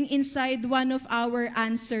living inside one of our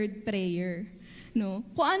answered prayer. No?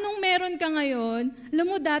 Kung anong meron ka ngayon, alam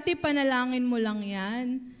mo dati panalangin mo lang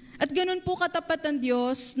yan. At ganun po katapat ang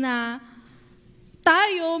Diyos na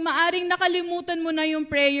tayo, maaring nakalimutan mo na yung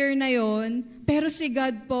prayer na yon, pero si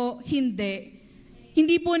God po, hindi.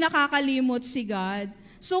 Hindi po nakakalimot si God.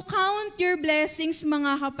 So count your blessings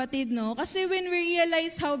mga kapatid, no? Kasi when we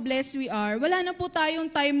realize how blessed we are, wala na po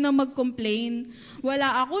tayong time na mag-complain.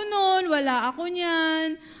 Wala ako noon, wala ako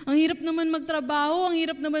niyan. Ang hirap naman magtrabaho, ang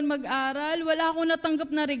hirap naman mag-aral. Wala akong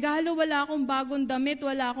natanggap na regalo, wala akong bagong damit,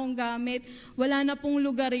 wala akong gamit. Wala na pong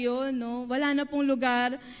lugar yon, no? Wala na pong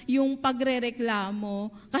lugar yung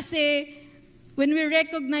pagrereklamo. Kasi when we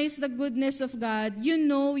recognize the goodness of God, you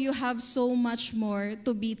know you have so much more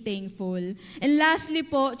to be thankful. And lastly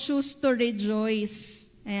po, choose to rejoice.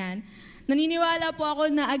 Ayan. Naniniwala po ako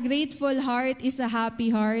na a grateful heart is a happy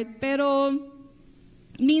heart. Pero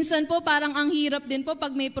minsan po parang ang hirap din po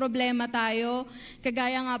pag may problema tayo.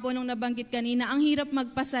 Kagaya nga po nung nabanggit kanina, ang hirap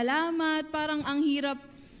magpasalamat, parang ang hirap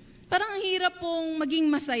pong maging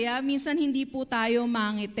masaya. Minsan hindi po tayo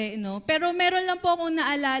mangiti, no? Pero meron lang po akong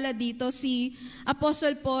naalala dito si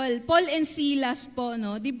Apostle Paul and Silas po,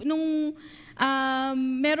 no?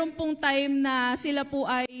 Meron pong time na sila po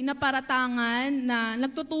ay naparatangan na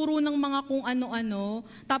nagtuturo ng mga kung ano-ano.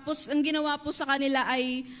 Tapos ang ginawa po sa kanila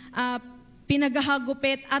ay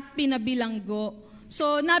pinagahagupit at pinabilanggo.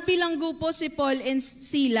 So, nabilanggo po si Paul and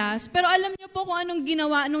Silas. Pero alam niyo po kung anong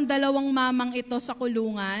ginawa nung dalawang mamang ito sa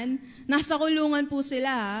kulungan? Nasa kulungan po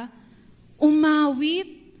sila,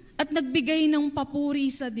 umawit at nagbigay ng papuri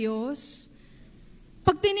sa Diyos.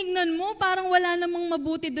 Pag tinignan mo, parang wala namang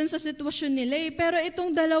mabuti dun sa sitwasyon nila. Pero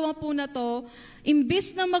itong dalawa po na to,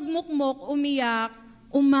 imbis na magmukmok, umiyak,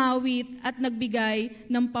 umawit at nagbigay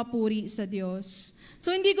ng papuri sa Diyos. So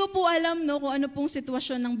hindi ko po alam kung ano pong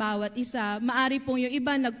sitwasyon ng bawat isa. Maari pong yung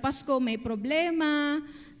iba nagpasko may problema,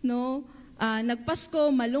 nagpasko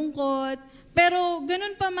malungkot. Pero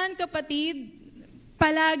ganun pa man kapatid,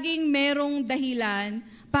 palaging merong dahilan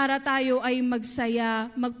para tayo ay magsaya,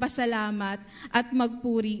 magpasalamat at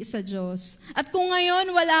magpuri sa Diyos. At kung ngayon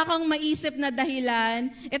wala kang maisip na dahilan,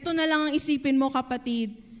 ito na lang ang isipin mo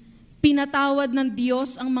kapatid, pinatawad ng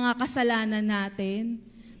Diyos ang mga kasalanan natin.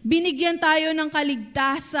 Binigyan tayo ng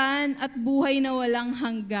kaligtasan at buhay na walang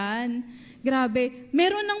hanggan. Grabe,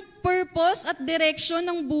 meron ng purpose at direction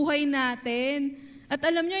ng buhay natin. At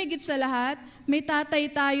alam nyo, higit sa lahat, may tatay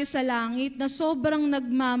tayo sa langit na sobrang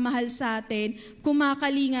nagmamahal sa atin,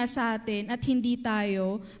 kumakalinga sa atin at hindi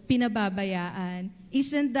tayo pinababayaan.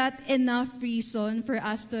 Isn't that enough reason for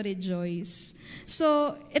us to rejoice?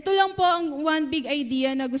 So, ito lang po ang one big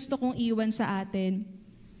idea na gusto kong iwan sa atin.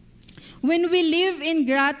 When we live in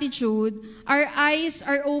gratitude, our eyes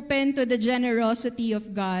are open to the generosity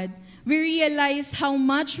of God. We realize how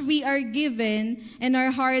much we are given, and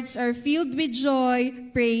our hearts are filled with joy,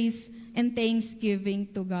 praise, and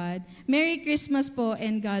thanksgiving to God. Merry Christmas po,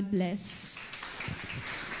 and God bless.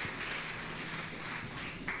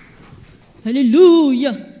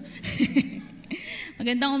 Hallelujah!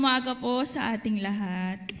 Magandang umaga po sa ating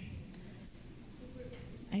lahat.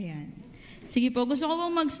 Ayan. Sige po, gusto ko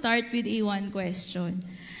pong mag-start with one question.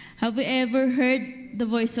 Have you ever heard the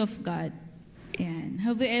voice of God? Ayan.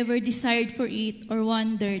 Have you ever desired for it or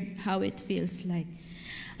wondered how it feels like?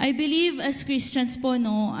 I believe as Christians po,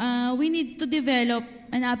 no, we need to develop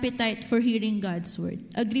an appetite for hearing God's word.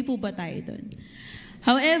 Agree po ba tayo doon?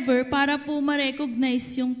 However, para po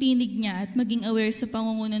ma-recognize yung tinig niya at maging aware sa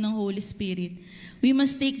pangunguna ng Holy Spirit, we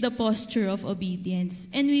must take the posture of obedience.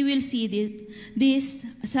 And we will see this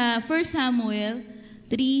sa 1 Samuel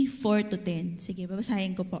 3:4-10. Sige,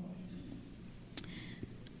 babasahin ko po.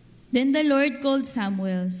 Then the Lord called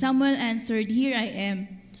Samuel. Samuel answered, "Here I am."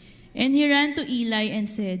 And he ran to Eli and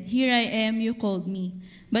said, "Here I am, you called me."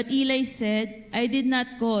 But Eli said, "I did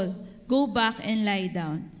not call. Go back and lie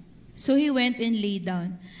down." So he went and lay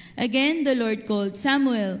down. Again the Lord called,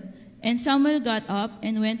 "Samuel." And Samuel got up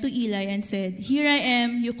and went to Eli and said, "Here I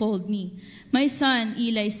am, you called me." "My son,"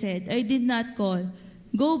 Eli said, "I did not call.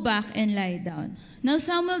 Go back and lie down." Now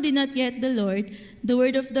Samuel did not yet the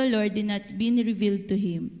word of the Lord did not be revealed to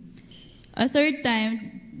him. A third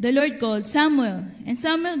time, the Lord called, "Samuel." And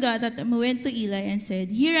Samuel got up and went to Eli and said,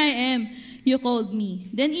 "Here I am, you called me."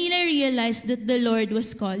 Then Eli realized that the Lord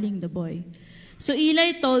was calling the boy. So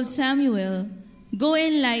Eli told Samuel, "Go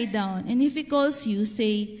and lie down, and if he calls you,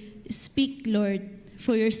 say, 'Speak, Lord,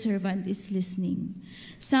 for your servant is listening.'"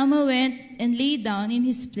 Samuel went and lay down in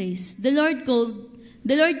his place. The Lord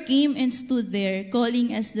came and stood there,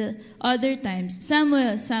 calling as the other times,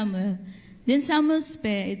 "Samuel, Samuel." Then Samuel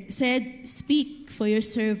said, "Speak, for your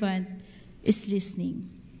servant is listening."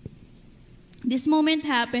 This moment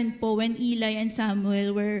happened po when Eli and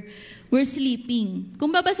Samuel were sleeping. Kung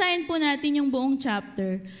babasahin po natin yung buong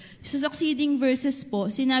chapter, sa succeeding verses po,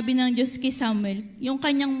 sinabi ng Diyos kay Samuel yung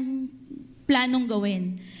kanyang planong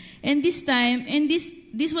gawin. And this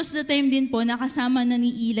was the time din po nakasama na ni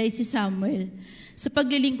Eli si Samuel sa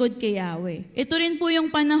paglilingkod kay Yahweh. Ito rin po yung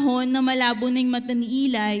panahon na malabo na yung mata ni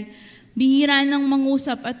Eli, bihira ng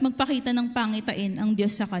mangusap at magpakita ng pangitain ang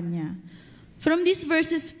Diyos sa kanya. From these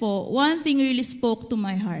verses po, one thing really spoke to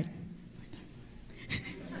my heart.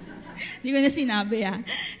 Hindi ko na sinabi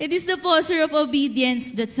It is the posture of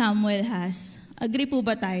obedience that Samuel has. Agree po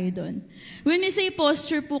ba tayo doon? When we say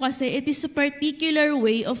posture po kasi, it is a particular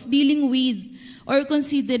way of dealing with or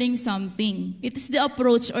considering something. It is the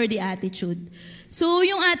approach or the attitude. So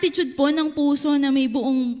yung attitude po ng puso na may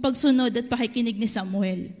buong pagsunod at pakikinig ni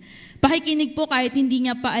Samuel. Pakikinig po kahit hindi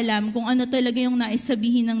niya pa alam kung ano talaga yung nais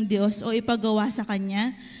sabihin ng Diyos o ipagawa sa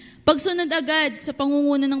kanya. Pagsunod agad sa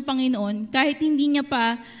pangunguna ng Panginoon kahit hindi niya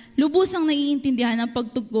pa lubusang naiintindihan ang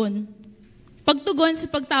pagtugon. Pagtugon sa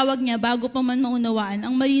pagtawag niya bago pa man maunawaan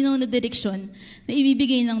ang malinaw na direksyon na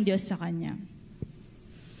ibibigay ng Diyos sa kanya.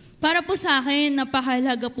 Para po sa akin,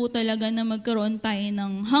 napakahalaga po talaga na magkaroon tayo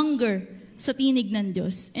ng hunger sa tinig ng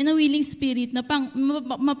Diyos and a willing spirit na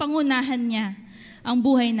mapangunahan niya ang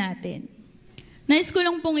buhay natin. Nais ko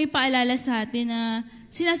lang pong ipaalala sa atin na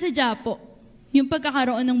sinasadya po yung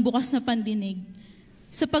pagkakaroon ng bukas na pandinig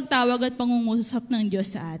sa pagtawag at pangungusap ng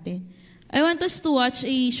Diyos sa atin. I want us to watch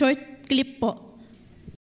a short clip po.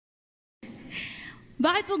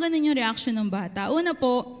 Bakit po ganun yung reaction ng bata? Una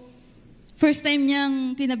po, first time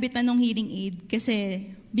niyang tinabitan ng hearing aid kasi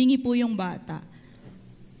bingi po yung bata.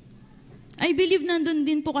 I believe nandun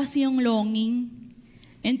din po kasi yung longing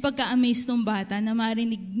and pagka-amaze ng bata na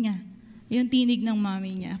marinig niya yung tinig ng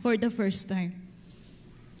mami niya for the first time.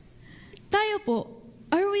 Tayo po,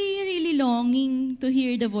 are we really longing to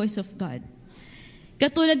hear the voice of God?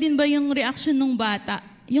 Katulad din ba yung reaction ng bata,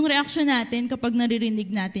 yung reaction natin kapag naririnig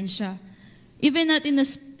natin siya? Even not in a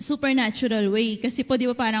supernatural way, kasi po di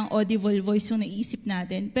ba parang audible voice yung naisip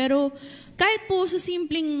natin. Pero kahit po sa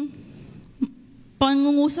simpleng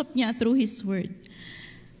pangungusap niya through His Word,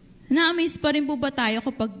 na-amaze pa rin po ba tayo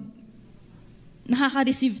kapag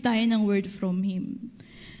nakaka-receive tayo ng word from Him?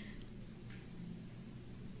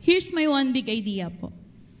 Here's my one big idea po.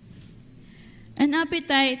 An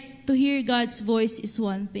appetite to hear God's voice is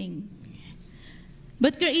one thing,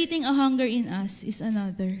 but creating a hunger in us is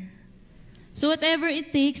another. So whatever it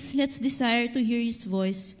takes, let's desire to hear His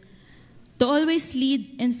voice, to always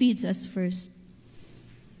lead and feeds us first.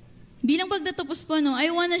 Bilang pagtatapos po, I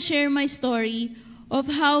want to share my story of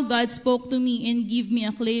how God spoke to me and give me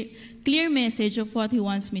a clear message of what He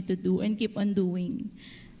wants me to do and keep on doing.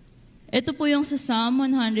 Ito po yung sa Psalm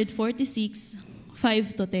 146,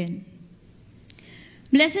 5-10.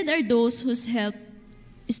 Blessed are those whose help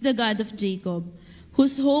is the God of Jacob,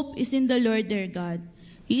 whose hope is in the Lord their God.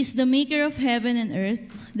 He is the maker of heaven and earth,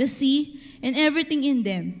 the sea, and everything in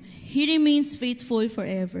them. He remains faithful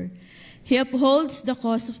forever. He upholds the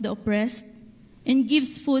cause of the oppressed and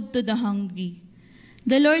gives food to the hungry.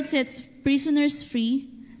 The Lord sets prisoners free.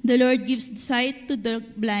 The Lord gives sight to the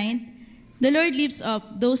blind. The Lord lifts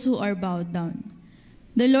up those who are bowed down.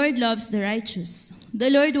 The Lord loves the righteous. The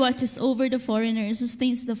Lord watches over the foreigner and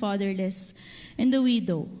sustains the fatherless and the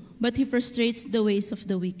widow, but he frustrates the ways of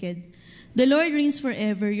the wicked. The Lord reigns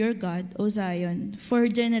forever, your God, O Zion, for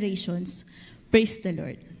generations. Praise the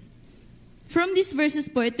Lord. From these verses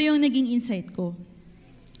po, ito yung naging insight ko.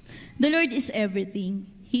 The Lord is everything.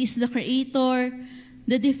 He is the creator,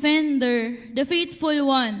 the defender, the faithful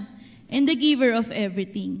one, and the giver of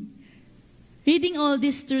everything. Reading all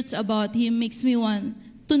these truths about Him makes me want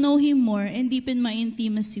to know Him more and deepen my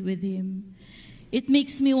intimacy with Him. It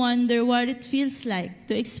makes me wonder what it feels like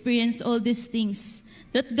to experience all these things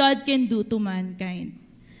that God can do to mankind.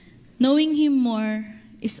 Knowing Him more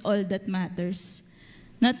is all that matters,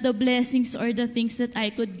 not the blessings or the things that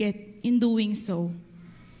I could get in doing so.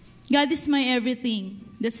 God is my everything.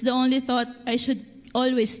 That's the only thought I should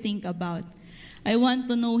always think about. I want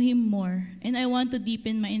to know Him more, and I want to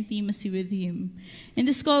deepen my intimacy with Him. And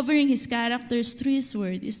discovering His characters through His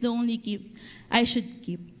Word is the only keep I should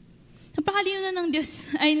keep. Napakaliw na ng Diyos,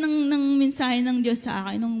 ng mensahe ng Diyos sa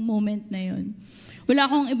akin nung moment na yun. Wala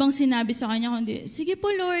akong ibang sinabi sa Kanya kundi, sige po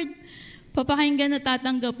Lord, papakinggan at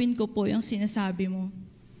tatanggapin ko po yung sinasabi mo.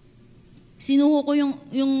 Sinuho ko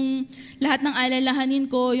yung lahat ng alalahanin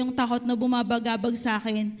ko, yung takot na bumabagabag sa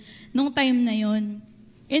akin nung time na yon.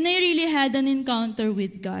 And I really had an encounter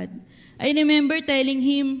with God. I remember telling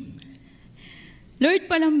Him, Lord,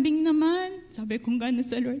 palambing naman. Sabi kong gano'n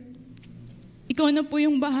sa Lord. Ikaw na po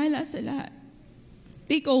yung bahala sa lahat.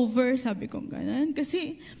 Take over, sabi kong gano'n.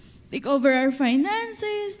 Kasi take over our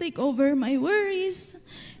finances, take over my worries,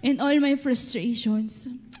 and all my frustrations.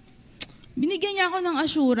 Binigyan niya ako ng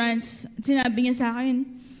assurance. Sinabi niya sa akin,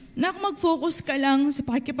 Nak, mag-focus ka lang sa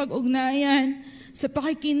pakikipag-ugnayan, sa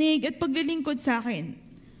pakikinig at paglilingkod sa akin.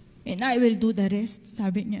 And I will do the rest,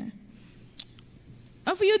 sabi niya.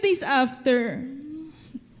 A few days after,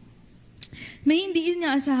 may hindi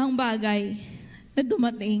inaasahang bagay na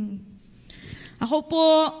dumating. Ako po,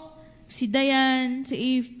 si Dayan,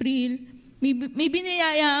 si April, may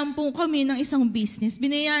binayaan po kami ng isang business.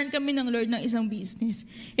 Binayaan kami ng Lord ng isang business.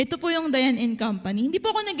 Ito po yung Dayan & Company. Hindi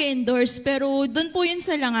po ako nag-endorse, pero doon po yun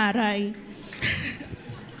sa Langaray.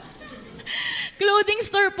 Clothing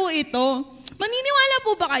store po ito. Maniniwala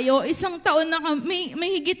po ba kayo, may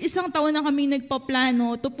higit isang taon na kami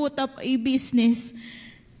nagpaplano to put up a business.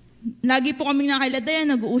 Lagi po kami nakiladayan,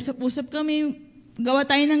 nag-uusap-usap kami, gawa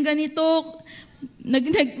tayo ng ganito.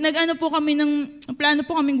 Plano po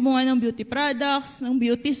kami gumawa ng beauty products, ng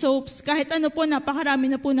beauty soaps, kahit ano po,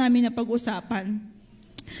 napakarami na po namin na pag-usapan.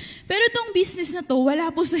 Pero itong business na to,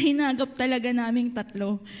 wala po sa hinagap talaga naming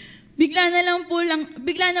tatlo. Bigla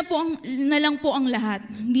na po ang lahat.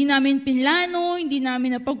 Hindi namin pinlano, hindi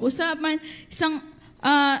namin napag-usapan.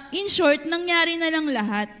 In short, nangyari na lang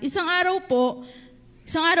lahat. Isang araw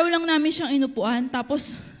lang namin siyang inupuan,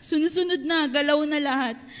 tapos sunod-sunod na, galaw na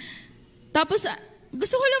lahat. Tapos,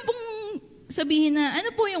 gusto ko lang pong sabihin na, ano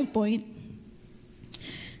po yung point?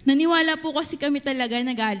 Naniwala po kasi kami talaga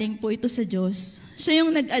na galing po ito sa Diyos. Siya yung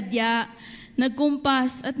nag-adya,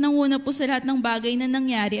 nagkumpas, at nanguna po sa lahat ng bagay na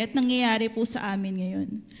nangyari at nangyayari po sa amin ngayon.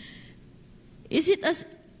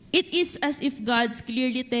 It is as if God's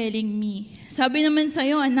clearly telling me, sabi naman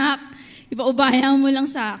sa'yo, anak, ipaubaya mo lang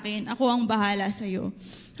sa akin, ako ang bahala sa'yo.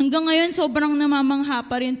 Hanggang ngayon, sobrang namamangha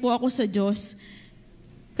pa rin po ako sa Diyos.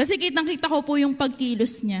 Kasi kitang-kita ko po yung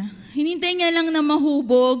pagkilos niya. Hinintay niya lang na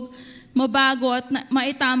mahubog, mabago at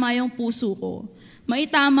maitama yung puso ko.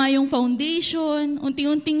 Maitama yung foundation,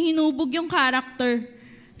 unti-unting hinubog yung character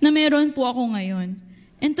na meron po ako ngayon.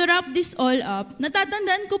 And to wrap this all up,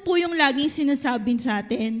 natatandaan ko po yung laging sinasabi sa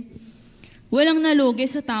atin, walang nalugi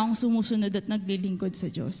sa taong sumusunod at naglilingkod sa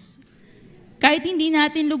Diyos. Kahit hindi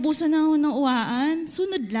natin lubusan na unawaan,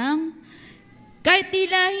 sunod lang. Kahit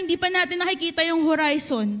tila hindi pa natin nakikita yung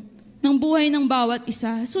horizon ng buhay ng bawat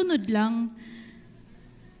isa, sunod lang.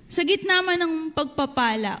 Sa gitna man ng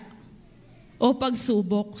pagpapala o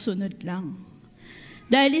pagsubok, sunod lang.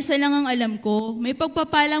 Dahil isa lang ang alam ko, may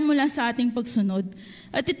pagpapala mula sa ating pagsunod.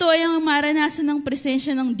 At ito ay ang maranasan ng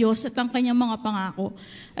presensya ng Diyos at ang kanyang mga pangako.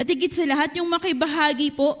 At higit sa lahat, yung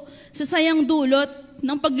makibahagi po sa sayang dulot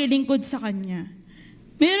ng paglilingkod sa Kanya.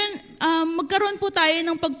 Magkaroon po tayo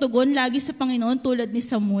ng pagtugon lagi sa Panginoon tulad ni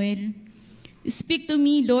Samuel. Speak to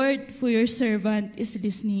me, Lord, for your servant is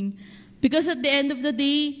listening. Because at the end of the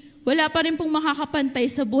day, wala pa rin pong makakapantay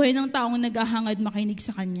sa buhay ng taong naghahangad makinig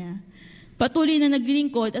sa Kanya. Patuloy na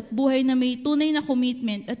naglilingkod at buhay na may tunay na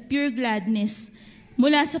commitment at pure gladness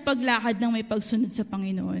mula sa paglakad ng may pagsunod sa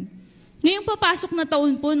Panginoon. Ngayong papasok na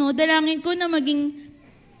taon po, dalangin ko na maging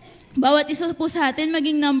bawat isa po sa atin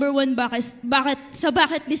maging number 1 sa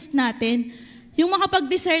bucket list natin, yung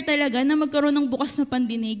makapag-desire talaga na magkaroon ng bukas na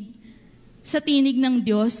pandinig sa tinig ng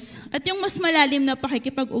Diyos at yung mas malalim na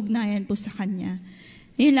pakikipag-ugnayan po sa Kanya.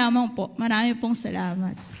 Yun lamang po. Marami pong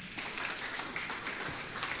salamat.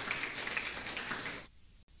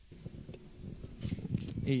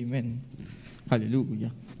 Amen.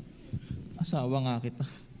 Hallelujah. Asawa nga kita.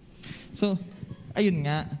 So, ayun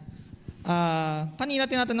nga. Kanina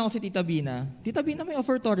tinatanong ko si Tita Bina. Tita Bina, may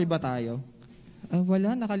offertory ba tayo?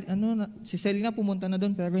 Wala. Si Sel nga pumunta na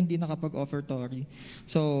doon pero hindi nakapag-offertory.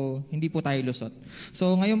 So, hindi po tayo lusot.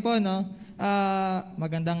 So, ngayon po,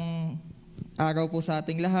 magandang araw po sa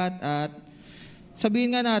ating lahat. At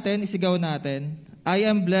sabihin nga natin, isigaw natin, I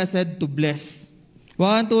am blessed to bless.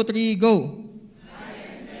 1, 2, 3, go!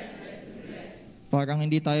 Parang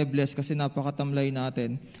hindi tayo blessed kasi napakatamlay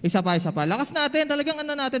natin. Isa pa. Lakas natin. Talagang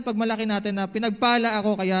natin, pag malaki natin na pinagpala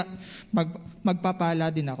ako, kaya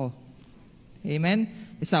magpapala din ako. Amen?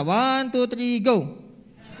 Isa. 1, 2, 3, go!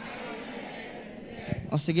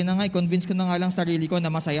 O sige na nga, i-convince ko na nga lang sarili ko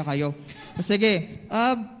na masaya kayo. O sige,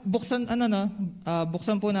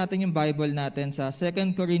 buksan po natin yung Bible natin sa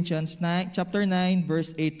 2 Corinthians chapter 9,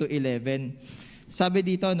 verse 8 to 11. Sabi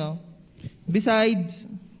dito, besides,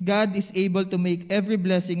 God is able to make every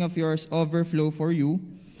blessing of yours overflow for you.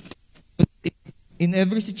 In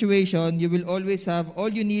every situation, you will always have all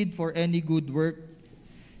you need for any good work.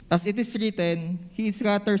 As it is written, He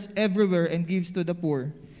scatters everywhere and gives to the poor.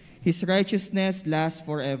 His righteousness lasts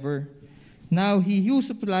forever. Now He who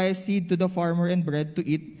supplies seed to the farmer and bread to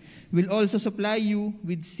eat will also supply you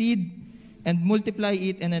with seed and multiply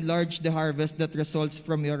it and enlarge the harvest that results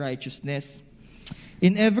from your righteousness.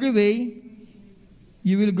 In every way,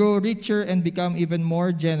 you will grow richer and become even more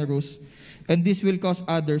generous, and this will cause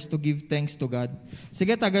others to give thanks to God.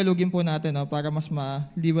 Sige, Tagalogin po natin para mas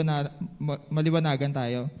maliwanagan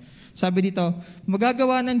tayo. Sabi dito,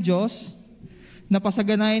 magagawa ng Diyos na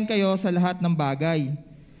pasaganahin kayo sa lahat ng bagay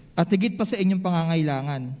at higit pa sa inyong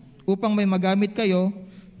pangangailangan upang may magamit kayo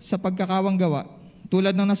sa pagkakawang gawa.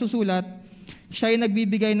 Tulad ng nasusulat, siya ay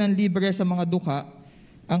nagbibigay ng libre sa mga dukha,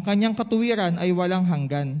 ang kanyang katuwiran ay walang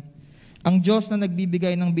hanggan. Ang Diyos na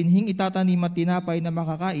nagbibigay ng binhing itatanim at tinapay na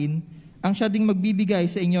makakain, ang siya ding magbibigay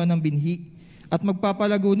sa inyo ng binhi at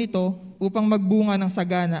magpapalago nito upang magbunga ng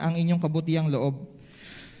sagana ang inyong kabutihang loob.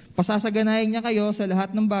 Pasasaganahin niya kayo sa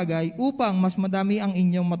lahat ng bagay upang mas madami ang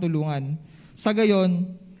inyong matulungan. Sa gayon,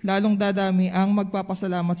 lalong dadami ang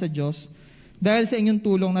magpapasalamat sa Diyos dahil sa inyong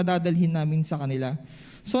tulong na dadalhin namin sa kanila.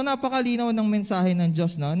 So napakalinaw ng mensahe ng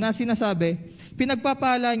Diyos na sinasabi,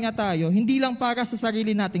 pinagpapala niya tayo, hindi lang para sa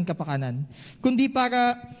sarili nating kapakanan, kundi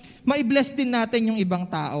para ma-bless din natin yung ibang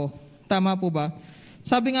tao. Tama po ba?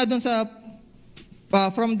 Sabi nga dun sa,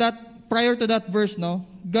 prior to that verse,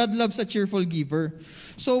 God loves a cheerful giver.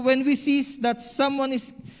 So when we see that someone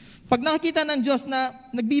is, pag nakikita ng Diyos na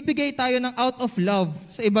nagbibigay tayo ng out of love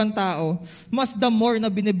sa ibang tao, mas the more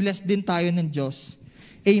na binibless din tayo ng Diyos.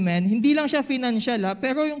 Amen. Hindi lang siya financial,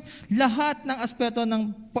 pero yung lahat ng aspeto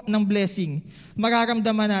ng blessing,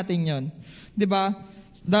 mararamdaman natin yon. 'Di ba?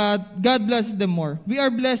 That God blesses them more. We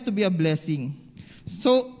are blessed to be a blessing.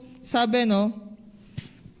 So, sabi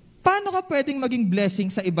paano ka pwedeng maging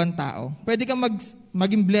blessing sa ibang tao? Pwede kang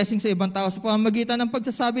maging blessing sa ibang tao sa pamamagitan ng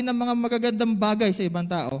pagsasabi ng mga magagandang bagay sa ibang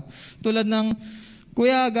tao. Tulad ng,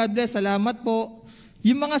 Kuya, God bless, salamat po.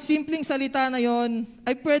 Yung mga simpleng salita na yon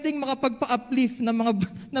ay pwedeng makapagpa-uplift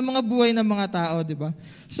ng mga buhay ng mga tao, di ba?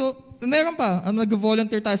 So, meron pa,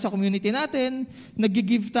 nag-volunteer tayo sa community natin,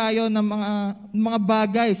 nag-give tayo ng mga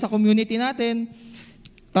bagay sa community natin,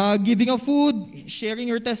 giving of food, sharing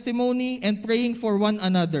your testimony, and praying for one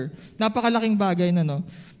another. Napakalaking bagay na,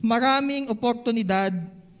 Maraming oportunidad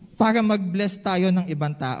para mag-bless tayo ng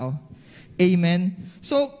ibang tao. Amen?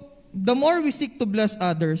 So, the more we seek to bless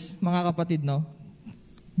others, mga kapatid,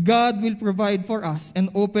 God will provide for us and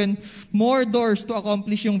open more doors to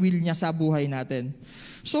accomplish yung will niya sa buhay natin.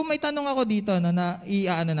 So may tanong ako dito na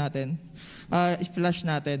i-flash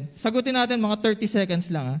natin. Sagutin natin mga 30 seconds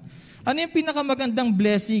lang. Ano yung pinakamagandang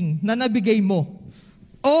blessing na nabigay mo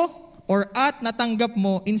or natanggap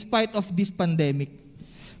mo in spite of this pandemic?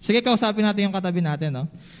 Sige, kausapin natin yung katabi natin. 1,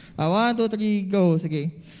 2, 3, go. Sige.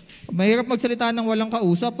 Mahirap magsalita ng walang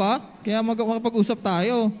kausap, kaya makapag-usap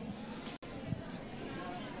tayo.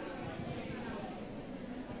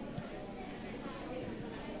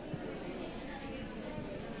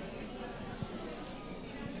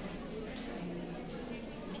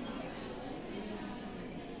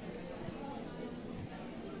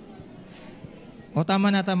 O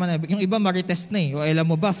tama na. Yung iba marites na O alam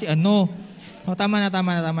mo ba si ano? O tama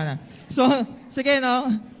na. So, sige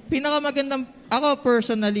pinakamagandang, ako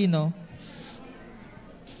personally, no,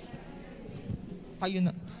 kayo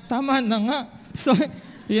na, tama na nga. So,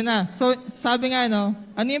 yun na. So, sabi nga, no,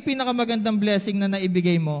 ano yung pinakamagandang blessing na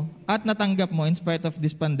naibigay mo at natanggap mo in spite of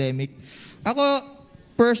this pandemic? Ako,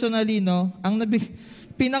 personally, no,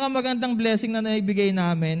 pinakamagandang blessing na naibigay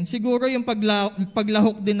namin, siguro yung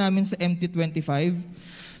paglahok din namin sa MT25,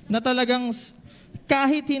 na talagang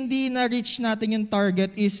kahit hindi na-reach natin yung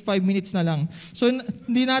target is 5 minutes na lang. So,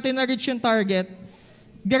 hindi natin na-reach yung target,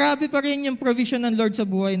 grabe pa rin yung provision ng Lord sa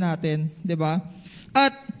buhay natin, di ba?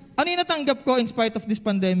 At ano yung natanggap ko in spite of this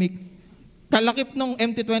pandemic? Kalakip nung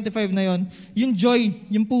MT25 na yon, yung joy,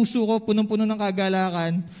 yung puso ko, punong-puno ng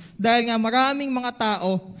kagalakan, dahil nga maraming mga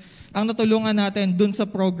tao ang natulungan natin dun sa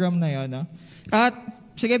program na yon. No? At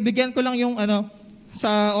sige, bigyan ko lang yung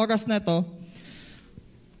sa oras na to,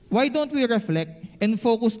 why don't we reflect and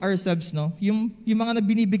focus ourselves, no? Yung mga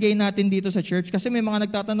binibigay natin dito sa church, kasi may mga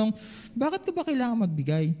nagtatanong, bakit ko ba kailangan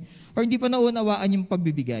magbigay? Or hindi pa naunawaan yung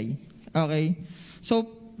pagbibigay. Okay? So,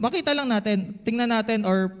 makita lang natin, tingnan natin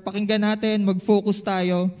or pakinggan natin, mag-focus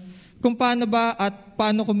tayo kung paano ba at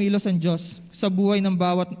paano kumilos ang Diyos sa buhay ng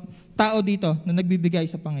bawat tao dito na nagbibigay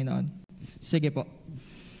sa Panginoon. Sige po.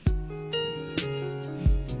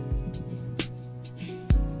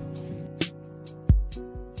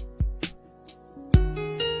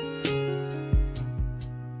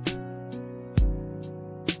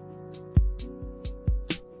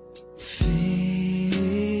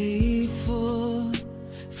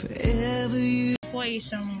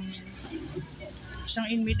 isang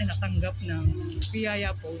inmate na natanggap ng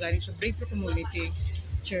biyaya po galing sa Breakthrough Community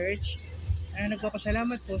Church.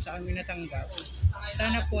 Nagpapasalamat po sa aming natanggap.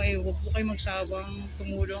 Sana po ay huwag po kayo magsawang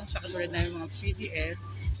tumulong sa katulad namin mga PDL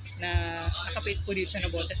na nakapit po dito sa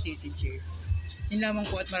Nabota City, Chie. Yun lamang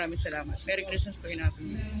po at maraming salamat. Merry Christmas po, Happy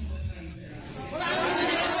New Year.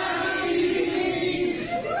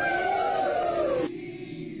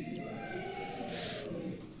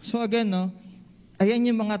 So again, no, ayan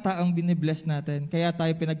yung mga taong binibless natin. Kaya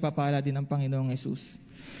tayo pinagpapala din ng Panginoong Yesus.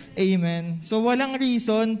 Amen. So walang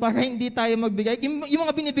reason para hindi tayo magbigay. Yung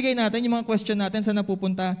mga binibigay natin, yung mga question natin, saan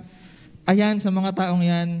napupunta? Ayan, sa mga taong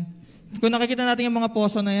yan. Kung nakikita natin yung mga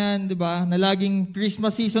poso na yan, di ba? Na laging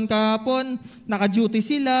Christmas season kahapon, naka-duty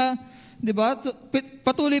sila, di ba?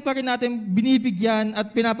 Patuloy pa rin natin binibigyan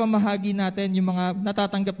at pinapamahagi natin yung mga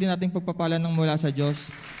natatanggap din nating pagpapala ng mula sa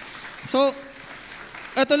Diyos. So,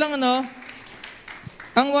 eto lang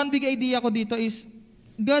ang one big idea ko dito is,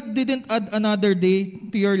 God didn't add another day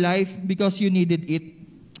to your life because you needed it.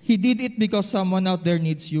 He did it because someone out there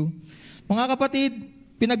needs you. Mga kapatid,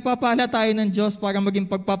 pinagpapala tayo ng Diyos para maging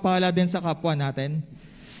pagpapala din sa kapwa natin.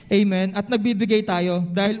 Amen. At nagbibigay tayo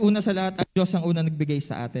dahil una sa lahat, ang Diyos ang una nagbigay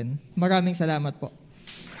sa atin. Maraming salamat po.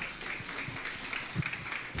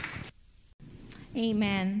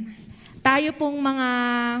 Amen. Tayo pong mga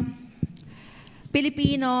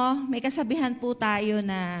Pilipino, may kasabihan po tayo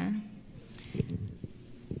na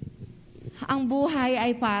ang buhay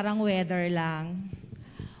ay parang weather lang.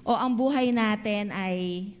 O ang buhay natin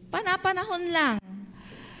ay panapanahon lang.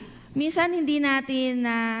 Minsan hindi natin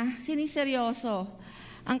siniseryoso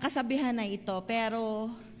ang kasabihan na ito.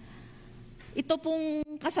 Pero ito pong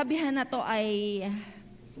kasabihan na to ay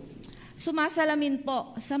sumasalamin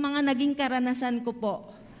po sa mga naging karanasan ko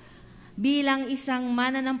po bilang isang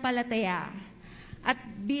mananampalataya at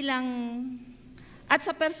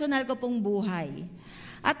sa personal ko pong buhay.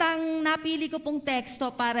 At ang napili ko pong teksto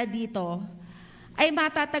para dito ay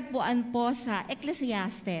matatagpuan po sa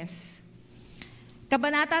Ecclesiastes.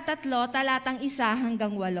 Kabanata 3, talatang 1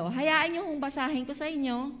 hanggang 8. Hayaan niyo kung basahin ko sa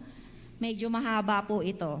inyo. Medyo mahaba po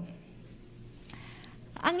ito.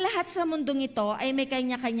 Ang lahat sa mundong ito ay may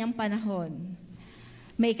kanya-kanyang panahon.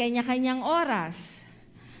 May kanya-kanyang oras.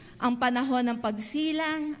 Ang panahon ng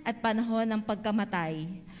pagsilang at panahon ng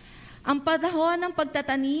pagkamatay. Ang panahon ng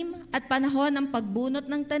pagtatanim at panahon ng pagbunot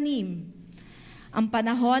ng tanim. Ang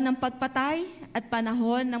panahon ng pagpatay at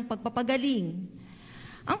panahon ng pagpapagaling.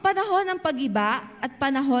 Ang panahon ng pag-iba at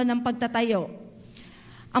panahon ng pagtatayo.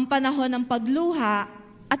 Ang panahon ng pagluha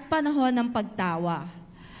at panahon ng pagtawa.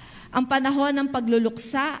 Ang panahon ng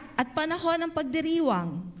pagluluksa at panahon ng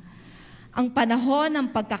pagdiriwang. Ang panahon ng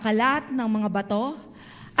pagkakalat ng mga bato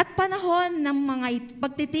at panahon ng mga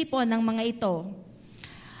pagtitipon ng mga ito.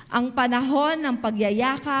 Ang panahon ng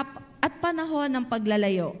pagyayakap at panahon ng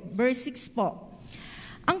paglalayo. Verse 6 po.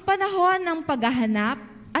 Ang panahon ng paghahanap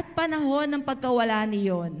at panahon ng pagkawala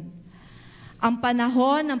niyon. Ang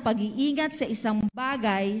panahon ng pag-iingat sa isang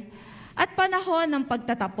bagay at panahon ng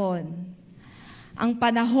pagtatapon. Ang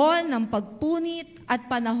panahon ng pagpunit at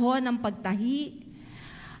panahon ng pagtahi.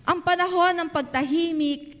 Ang panahon ng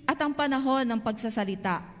pagtahimik at ang panahon ng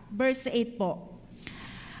pagsasalita. Verse 8 po.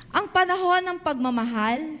 Ang panahon ng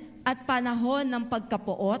pagmamahal at panahon ng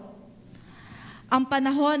pagkapuot, ang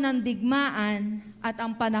panahon ng digmaan at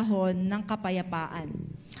ang panahon ng kapayapaan.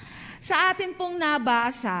 Sa atin pong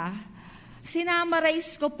nabasa,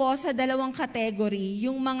 sinamarize ko po sa dalawang kategory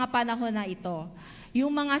yung mga panahon na ito,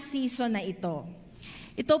 yung mga season na ito.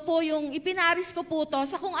 Ito po yung ipinaris ko po to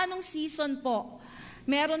sa kung anong season po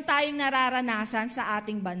meron tayong nararanasan sa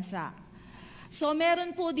ating bansa. So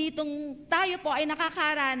meron po ditong, tayo po ay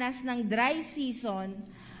nakakaranas ng dry season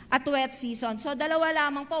at wet season. So dalawa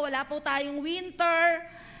lamang po, wala po tayong winter,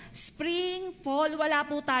 spring, fall, wala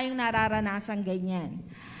po tayong nararanasan ganyan.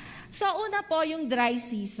 So una po yung dry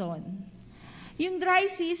season. Yung dry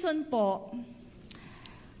season po,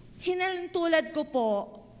 hinalintulad ko po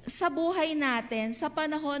sa buhay natin sa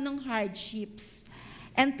panahon ng hardships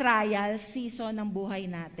and trials season ng buhay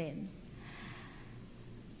natin.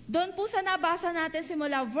 Doon po sa nabasa natin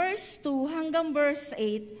simula verse 2 hanggang verse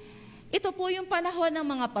 8, ito po yung panahon ng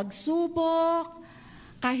mga pagsubok,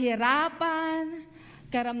 kahirapan,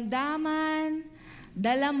 karamdaman,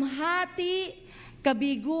 dalamhati,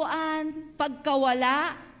 kabiguan,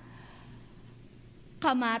 pagkawala,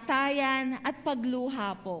 kamatayan, at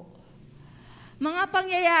pagluha po. Mga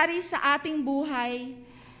pangyayari sa ating buhay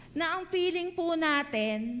na ang feeling po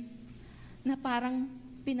natin na parang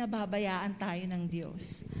pinababayaan tayo ng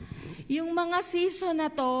Diyos. Yung mga season na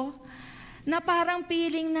to, na parang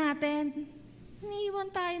feeling natin, iniwan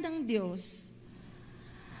tayo ng Diyos.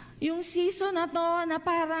 Yung season na to, na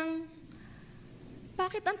parang,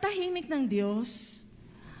 bakit ang tahimik ng Diyos?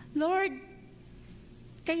 Lord,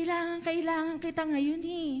 kailangan kita ngayon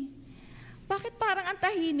eh. Bakit parang ang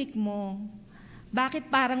tahimik mo? Bakit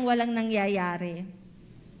parang walang nangyayari?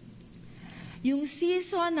 Yung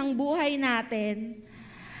season ng buhay natin,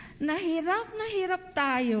 na hirap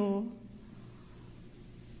tayo,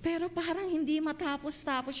 pero parang hindi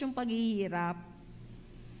matapos-tapos yung paghihirap.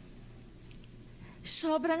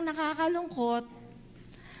 Sobrang nakakalungkot,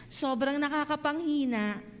 sobrang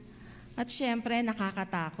nakakapanghina, at syempre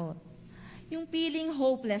nakakatakot. Yung feeling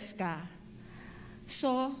hopeless ka.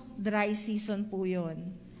 So, dry season po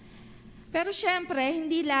yun. Pero syempre,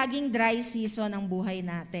 hindi laging dry season ang buhay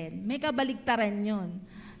natin. May kabaligtaran yun.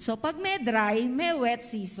 So pag may dry, may wet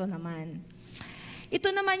season naman. Ito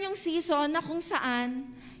naman yung season na kung saan,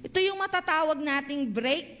 ito yung matatawag nating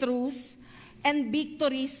breakthroughs and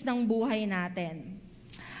victories ng buhay natin.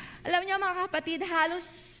 Alam niyo mga kapatid,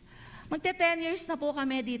 halos magte-10 years na po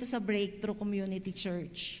kami dito sa Breakthrough Community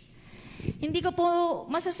Church. Hindi ko po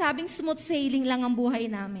masasabing smooth sailing lang ang buhay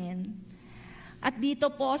namin. At dito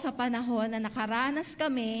po sa panahon na nakaranas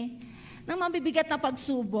kami ng mabibigat na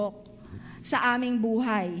pagsubok sa aming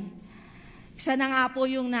buhay. Isa na nga po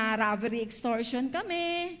yung na-robbery extortion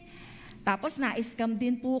kami, tapos na-scam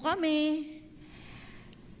din po kami.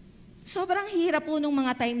 Sobrang hirap po nung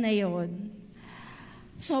mga time na yon.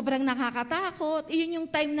 Sobrang nakakatakot. Iyon yung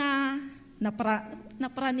time na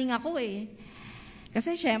napraning ako eh.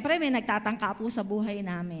 Kasi syempre may nagtatangka po sa buhay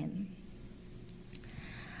namin.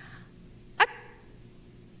 At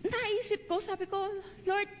naisip ko, sabi ko,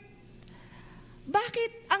 Lord,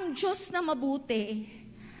 bakit ang Diyos na mabuti,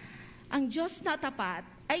 ang Diyos na tapat,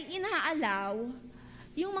 ay inaalaw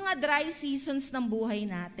yung mga dry seasons ng buhay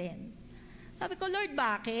natin? Sabi ko, Lord,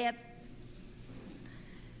 bakit?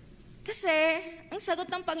 Kasi, ang sagot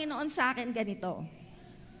ng Panginoon sa akin ganito.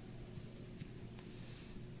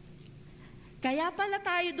 Kaya pala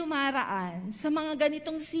tayo dumaraan sa mga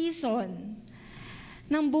ganitong season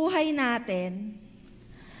ng buhay natin,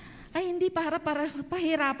 ay hindi para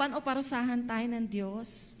pahirapan o parusahan tayo ng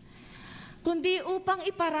Diyos, kundi upang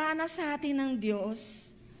iparana sa atin ng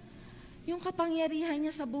Diyos yung kapangyarihan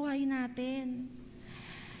niya sa buhay natin.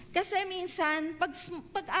 Kasi minsan,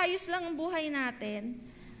 pag ayos lang ang buhay natin,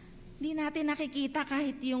 hindi natin nakikita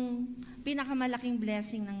kahit yung pinakamalaking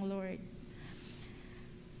blessing ng Lord.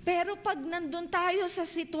 Pero pag nandun tayo sa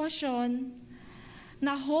sitwasyon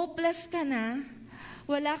na hopeless ka na,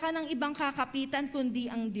 wala ka ng ibang kakapitan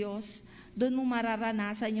kundi ang Diyos, doon mo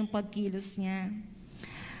mararanasan yung pagkilos niya.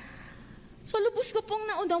 So lubos ko pong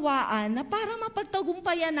naunawaan na para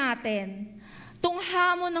mapagtagumpayan natin tong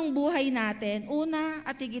hamon ng buhay natin, una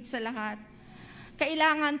at higit sa lahat,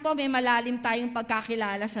 kailangan po may malalim tayong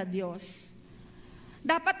pagkakilala sa Diyos.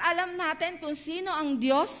 Dapat alam natin kung sino ang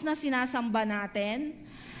Diyos na sinasamba natin.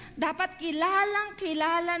 Dapat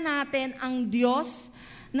kilala natin ang Diyos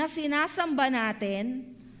na sinasamba natin.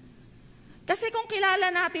 Kasi kung kilala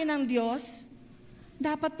natin ang Diyos,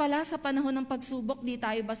 dapat pala sa panahon ng pagsubok, di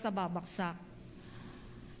tayo basta babaksak.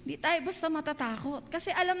 Di tayo basta matatakot. Kasi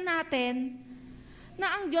alam natin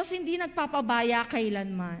na ang Diyos hindi nagpapabaya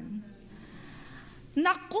kailanman.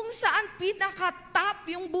 Na kung saan pinaka-top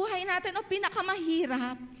yung buhay natin o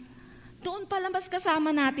pinakamahirap, doon pala mas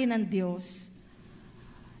kasama natin ang Diyos.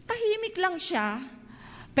 Tahimik lang siya,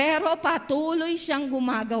 pero patuloy siyang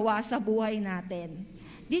gumagawa sa buhay natin.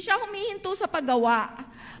 Di siya humihinto sa paggawa.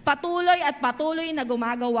 Patuloy na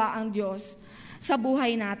gumagawa ang Diyos sa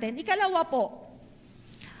buhay natin. Ikalawa po,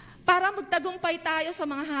 para magtagumpay tayo sa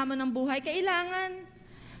mga hamon ng buhay, kailangan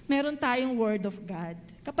meron tayong Word of God.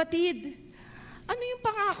 Kapatid, ano yung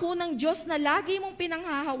pangako ng Diyos na lagi mong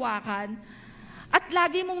pinanghahawakan at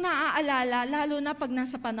lagi mong naaalala, lalo na pag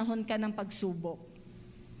nasa panahon ka ng pagsubok?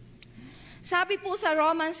 Sabi po sa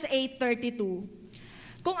Romans 8:32,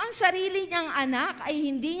 kung ang sarili niyang anak ay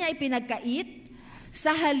hindi niya ipinagkait,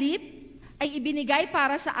 sa halip ay ibinigay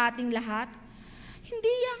para sa ating lahat,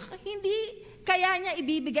 hindi kaya niya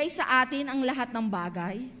ibibigay sa atin ang lahat ng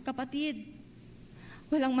bagay? Kapatid,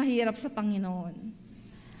 walang mahirap sa Panginoon.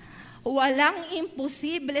 Walang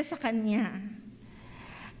imposible sa Kanya.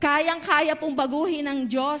 Kayang-kaya pong baguhin ng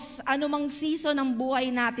Diyos anumang season ng buhay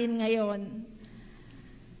natin ngayon.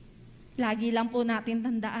 Lagi lang po natin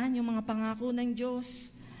tandaan yung mga pangako ng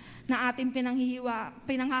Diyos na ating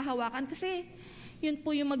pinanghahawakan kasi yun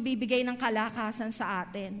po yung magbibigay ng kalakasan sa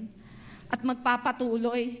atin at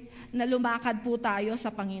magpapatuloy na lumakad po tayo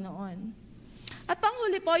sa Panginoon. At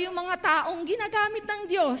panghuli po, yung mga taong ginagamit ng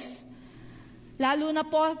Diyos, lalo na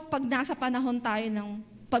po pag nasa panahon tayo ng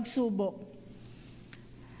pagsubok.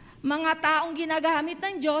 Mga taong ginagamit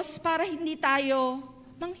ng Diyos para hindi tayo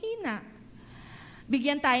manghina.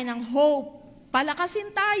 Bigyan tayo ng hope,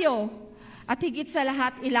 palakasin tayo, at higit sa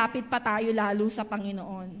lahat, ilapit pa tayo lalo sa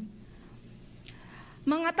Panginoon.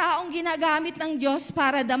 Mga taong ginagamit ng Diyos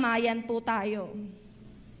para damayan po tayo.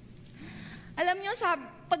 Alam nyo,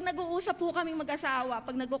 pag nag-uusap po kaming mag-asawa,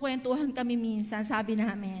 pag nagkukwentuhan kami minsan, sabi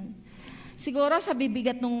namin, siguro sa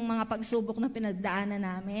bibigat ng mga pagsubok na pinagdaanan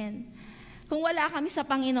namin, kung wala kami sa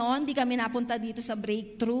Panginoon, di kami napunta dito sa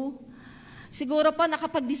breakthrough. Siguro po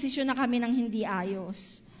nakapagdesisyon na kami ng hindi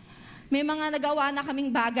ayos. May mga nagawa na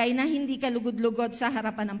kaming bagay na hindi kalugod-lugod sa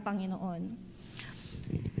harapan ng Panginoon.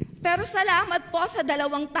 Pero salamat po sa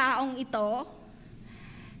dalawang taong ito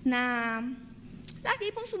na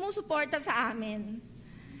lagi pong sumusuporta sa amin.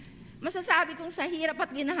 Masasabi kong sa hirap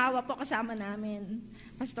at ginahawa po kasama namin.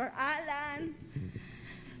 Pastor Alan,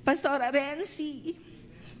 Pastor Renzi,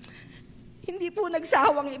 hindi po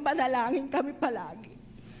nagsawang ipanalangin kami palagi.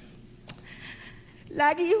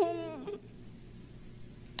 Lagi yung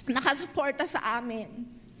nakasuporta sa amin.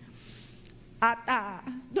 At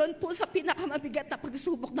doon po sa pinakamabigat na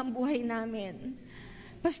pagsubok ng buhay namin,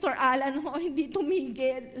 Pastor Alan hindi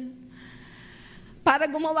tumigil para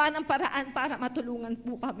gumawa ng paraan para matulungan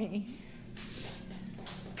po kami.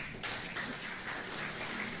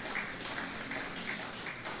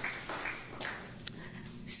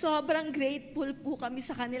 Sobrang grateful po kami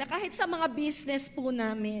sa kanila. Kahit sa mga business po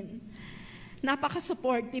namin,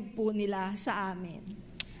 napaka-supportive po nila sa amin.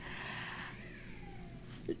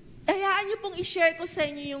 Hayaan niyo pong i-share ko sa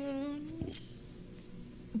inyo yung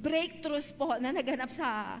breakthroughs po na naganap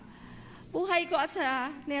sa buhay ko at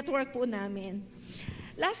sa network po namin.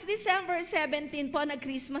 Last December 17 po,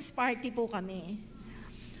 nag-Christmas party po kami.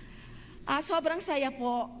 Sobrang saya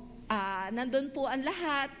po. Nandun po ang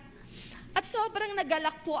lahat. At sobrang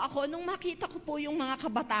nagalak po ako nung makita ko po yung mga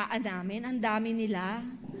kabataan namin. Ang dami nila.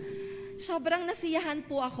 Sobrang nasiyahan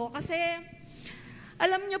po ako kasi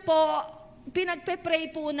alam niyo po,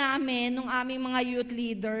 pinagpe-pray po namin nung aming mga youth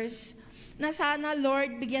leaders na sana,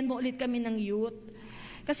 Lord, bigyan mo ulit kami ng youth.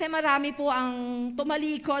 Kasi marami po ang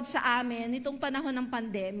tumalikod sa amin nitong panahon ng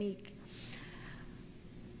pandemic.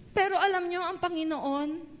 Pero alam niyo, ang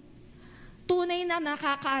Panginoon, tunay na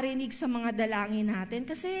nakakarinig sa mga dalangin natin.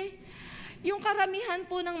 Kasi yung karamihan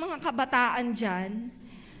po ng mga kabataan dyan,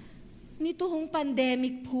 nitong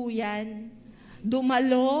pandemic po yan,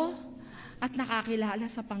 dumalo at nakakilala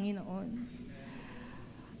sa Panginoon.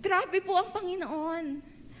 Grabe po ang Panginoon.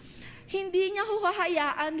 Hindi niya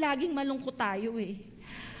huhahayaan laging malungkot tayo eh.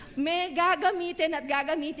 May gagamitin at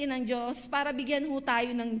gagamitin ng Diyos para bigyan ho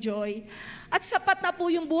tayo ng joy. At sapat na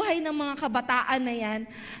po yung buhay ng mga kabataan na yan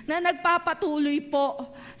na nagpapatuloy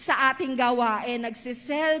po sa ating gawain.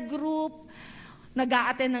 Nagsisell group,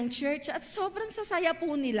 nag-a-attend ng church at sobrang sasaya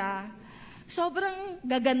po nila. Sobrang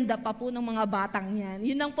gaganda pa po ng mga batang yan.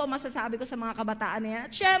 Yun lang po masasabi ko sa mga kabataan na yan.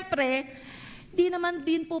 At syempre, di naman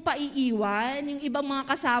din po paiiwan yung ibang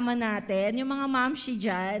mga kasama natin, yung mga mamshi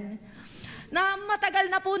dyan, na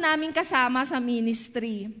matagal na po namin kasama sa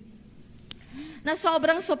ministry, na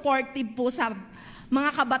sobrang supportive po sa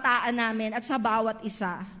mga kabataan namin at sa bawat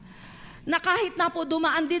isa. na kahit na po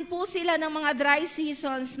dumaan din po sila ng mga dry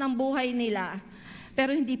seasons ng buhay nila,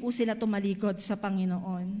 pero hindi po sila tumalikod sa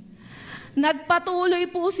Panginoon. Nagpatuloy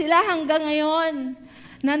po sila hanggang ngayon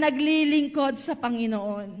na naglilingkod sa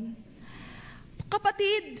Panginoon.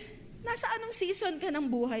 Kapatid, nasa anong season ka ng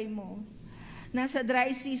buhay mo? Nasa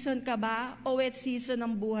dry season ka ba o wet season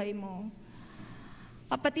ng buhay mo?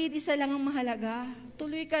 Kapatid, isa lang ang mahalaga.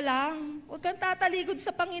 Tuloy ka lang. Huwag kang tatalikod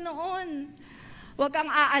sa Panginoon. Huwag kang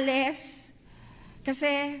aalis.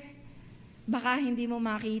 Kasi baka hindi mo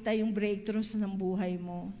makita yung breakthroughs ng buhay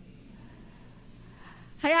mo.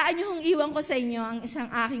 Hayaan niyo kung iwan ko sa inyo ang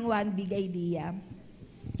isang aking one big idea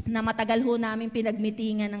na matagal ho namin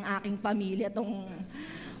pinagmitingan ng aking pamilya tong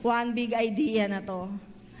one big idea na to.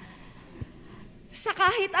 Sa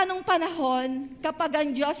kahit anong panahon, kapag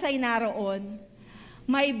ang Diyos ay naroon,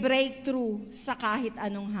 may breakthrough sa kahit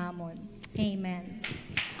anong hamon. Amen.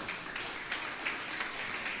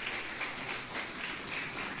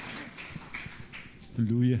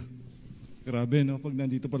 Hallelujah. Grabe, no? Pag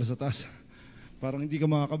nandito pala sa taas, parang hindi ka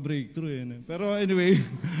makaka-breakthrough eh. No? Pero anyway,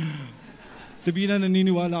 tabi na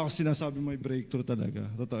naniniwala ako sinasabi may breakthrough talaga.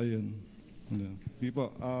 Totoo yun. Hindi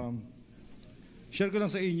po. Share ko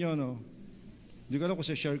lang sa inyo, no? Hindi ko alam kung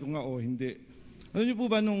share ko nga o hindi. Alam niyo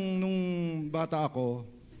po ba, nung bata ako,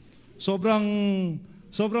 sobrang,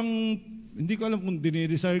 hindi ko alam kung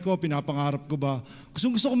dinidesire ko, pinapangarap ko ba.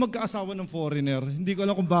 Gusto ko magkaasawa ng foreigner. Hindi ko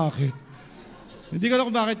alam kung bakit. Hindi ko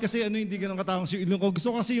alam kung bakit kasi hindi ganun katangos yung ilong ko.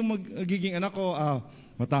 Gusto ko kasi yung magiging anak ko,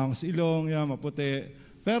 matangos ilong, maputi.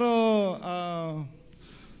 Pero,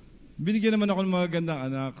 binigyan naman ako ng mga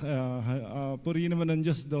gandang anak. Purihin naman ng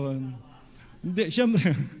Diyos doon. Hindi,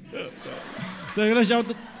 syempre.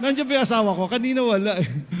 Nandiyan pa yung asawa ko. Kanina wala eh.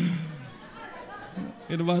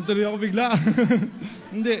 Kinabahan tuloy ako bigla.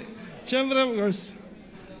 Hindi. Syempre, of course,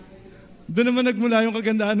 doon naman nagmula yung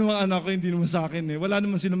kagandahan ng mga anak ko, hindi naman sa akin eh. Wala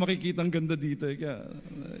naman sila makikita ang ganda dito eh. Kaya,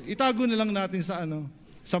 itago na lang natin sa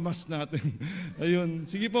sa mask natin. Ayun.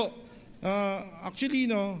 Sige po. Actually,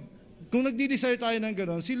 no, kung nagdi-desire tayo ng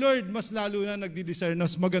gano'n, si Lord mas lalo na nagdi-desire na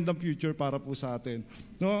mas magandang future para po sa atin.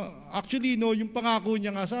 No, actually, no, yung pangako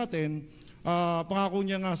niya nga sa atin,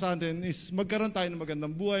 is magkaroon tayo ng magandang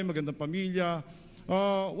buhay, magandang pamilya.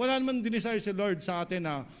 Wala naman dinesire si Lord sa atin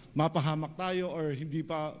na mapahamak tayo or hindi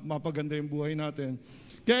pa mapaganda yung buhay natin.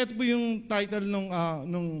 Kaya ito po yung title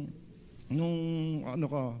nung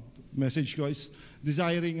message ko is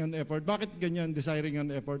Desiring an Effort. Bakit ganyan, Desiring an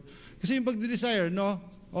Effort? Kasi yung pag-desire, no,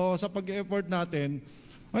 o sa pag-effort natin,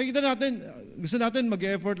 makikita natin, gusto natin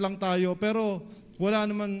mag-effort lang tayo, pero wala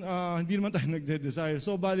naman, hindi naman tayo nagde-desire.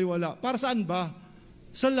 So, bali wala. Para saan ba?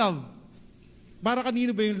 Sa love. Para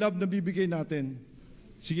kanino ba yung love na bibigay natin?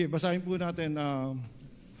 Sige, basahin po natin.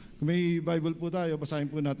 Kung may Bible po tayo, basahin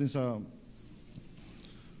po natin sa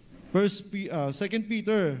 2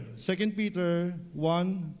 Peter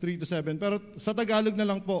 1:3-7. Pero sa Tagalog na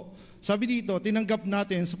lang po. Sabi dito, tinanggap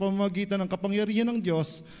natin sa pamamagitan ng kapangyarihan ng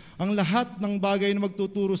Diyos ang lahat ng bagay na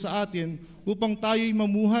magtuturo sa atin upang tayo'y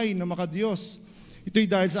mamuhay na makadiyos. Ito'y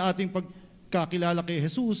dahil sa ating pagkakilala kay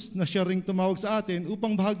Jesus na siya ring tumawag sa atin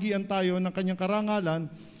upang bahagian tayo ng kanyang karangalan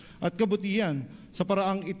at kabutihan. Sa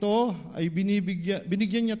paraang ito ay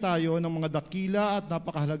binigyan niya tayo ng mga dakila at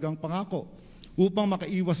napakahalagang pangako upang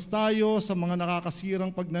makaiwas tayo sa mga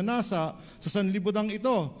nakakasirang pagnanasa sa sanlibutan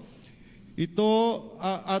ito.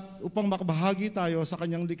 At upang makabahagi tayo sa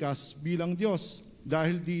kanyang likas bilang Diyos.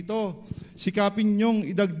 Dahil dito, sikapin niyong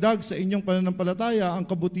idagdag sa inyong pananampalataya ang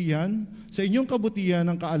kabutihan, sa inyong kabutihan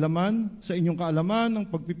ang kaalaman, sa inyong kaalaman ang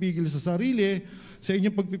pagpipigil sa sarili, sa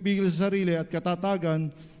inyong pagpipigil sa sarili at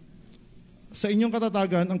katatagan, sa inyong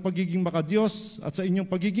katatagan ang pagiging makadiyos, at sa inyong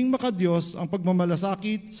pagiging makadiyos ang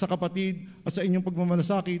pagmamalasakit sa kapatid, at sa inyong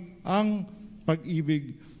pagmamalasakit ang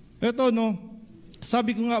pag-ibig. Ito, no,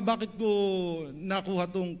 sabi ko nga, bakit ko nakuha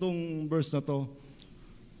tong verse na to?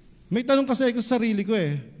 May tanong kasi ako sa sarili ko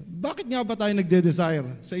eh, bakit nga ba tayo nagde-desire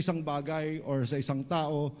sa isang bagay or sa isang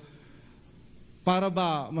tao? Para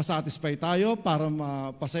ba masatisfy tayo? Para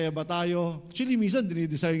mapasaya ba tayo? Actually, minsan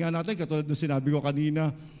dinidesire nga natin, katulad ng sinabi ko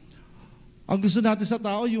kanina, ang gusto natin sa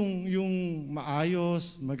tao, yung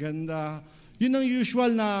maayos, maganda. Yun ang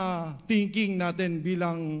usual na thinking natin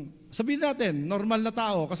bilang, sabihin natin, normal na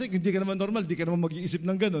tao. Kasi hindi ka naman normal, di ka naman mag-iisip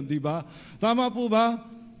ng ganun, di ba? Tama po ba?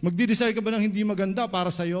 Magdi-desire ka ba ng hindi maganda para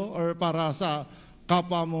sa'yo or para sa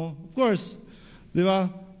kapwa mo? Of course, di ba?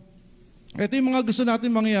 Ito yung mga gusto natin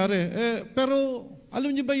mangyari. Pero alam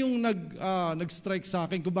niyo ba yung nag-strike sa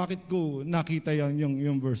akin kung bakit ko nakita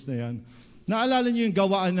yung verse na yan? naalala niyo yung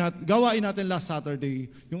gawain natin last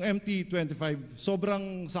Saturday, yung MT25.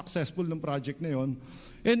 Sobrang successful ng project na yon.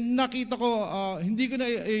 And nakita ko, hindi ko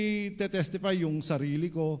na i-testify yung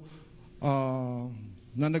sarili ko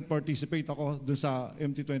na nag-participate ako dun sa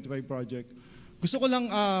MT25 project. Gusto ko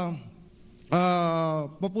lang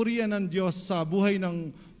papurihan ng Diyos sa buhay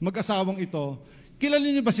ng mag-asawang ito. Kilala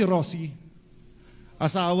niyo ba si Rosie?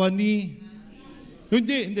 Asawa ni...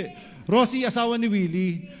 Hindi. Rosie, asawa ni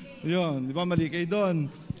Willie. Yun, di ba mali kayo doon?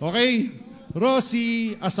 Okay?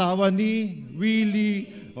 Rosie, asawa ni Willie.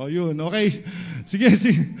 O yun, okay. Sige,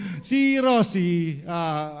 si Rosie,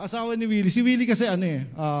 asawa ni Willie. Si Willie kasi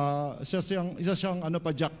isa siyang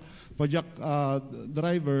pajak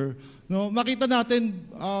driver. No, makita natin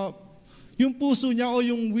yung puso niya o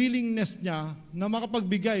yung willingness niya na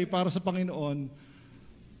makapagbigay para sa Panginoon.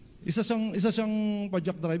 Isa siyang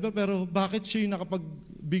pajak driver, pero bakit siya yung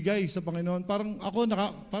nakapagbigay sa Panginoon? Parang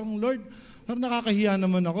Lord, parang nakakahiya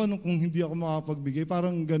naman ako kung hindi ako makapagbigay.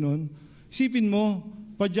 Parang ganun. Isipin mo,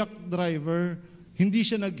 pajak driver, hindi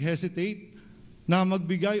siya nag-hesitate na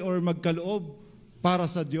magbigay or magkaloob para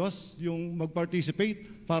sa Diyos, yung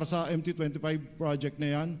mag-participate para sa MT25 project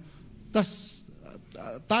na yan. Tas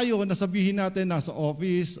tayo, nasabihin natin nasa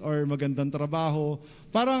office or magandang trabaho,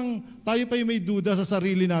 parang tayo pa yung may duda sa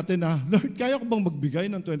sarili natin na, Lord, kaya ko bang magbigay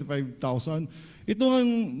ng 25,000? Ito ang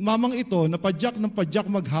mamang ito, na padyak ng padyak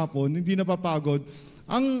maghapon, hindi napapagod.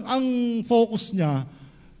 Ang focus niya,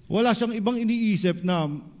 wala siyang ibang iniisip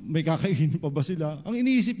na may kakainin pa ba sila. Ang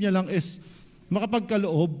iniisip niya lang is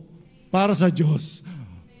makapagkaloob para sa Diyos.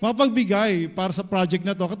 Mapagbigay para sa project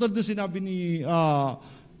na to. Katulad ng sinabi ni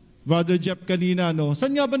Brother Jeff kanina, no?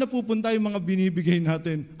 Saan nga ba napupunta yung mga binibigay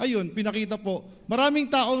natin? Ayun, pinakita po. Maraming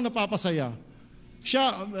taong napapasaya.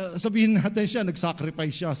 Siya, sabihin natin siya,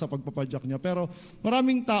 nag-sacrifice siya sa pagpapadyak niya. Pero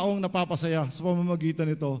maraming taong napapasaya sa pamamagitan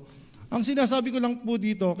nito. Ang sinasabi ko lang po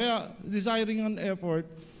dito, kaya desiring an effort,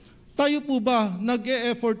 tayo po ba,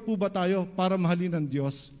 nag-e-effort po ba tayo para mahalin ng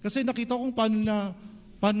Diyos? Kasi nakita ko kung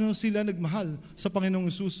paano sila nagmahal sa Panginoong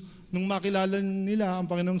Hesus. Nung makilala nila ang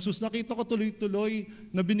Panginoong Hesus, nakita ko tuloy-tuloy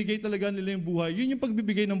na binigay talaga nila yung buhay. Yun yung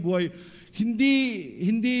pagbibigay ng buhay.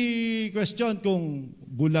 Hindi question kung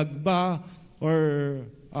bulag ba or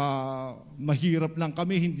mahirap lang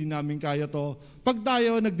kami, hindi namin kaya to. Pag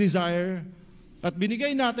tayo nag-desire at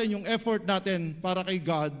binigay natin yung effort natin para kay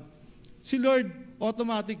God, si Lord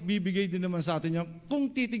automatic bibigay din naman sa atin yan. Kung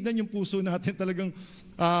titignan yung puso natin talagang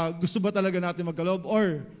gusto ba talaga natin magkaloob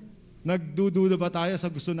or nagdududa ba tayo sa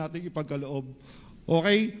gusto nating ipagkaloob?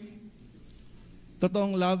 Okay?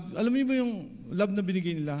 Totoong love. Alam niyo ba yung love na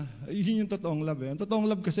binigay nila? Yun yung totoong love. Ang totoong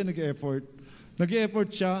love kasi nag-e-effort. Nag-e-effort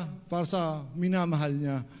siya para sa minamahal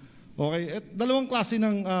niya. Okay? At dalawang klase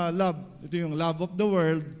ng love. Ito yung love of the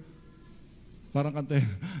world. Parang kanta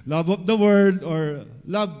love of the world or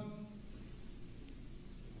love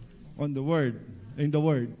on the word. In the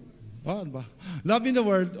word. Ano ba? Love in the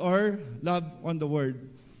word or love on the word.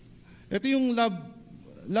 Ito yung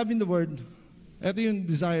love in the word. Ito yung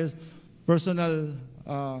desires, personal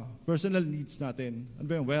needs natin. Ano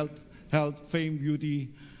ba yung wealth, health, fame, beauty.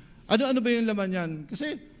 Ano ba yung laman yan?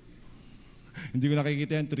 Kasi, hindi ko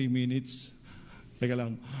nakikita yan, 3 minutes. Teka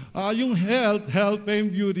lang. Yung health,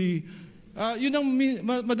 fame, beauty, yun ang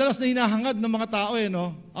madalas na hinahangad ng mga tao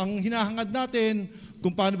no? Ang hinahangad natin,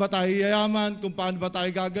 kung paano ba tayo yayaman, kung paano ba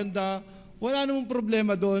tayo gaganda, wala namang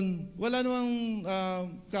problema doon. Wala namang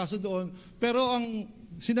kaso doon. Pero ang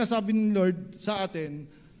sinasabi ng Lord sa atin,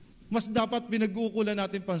 mas dapat pinag-uukulan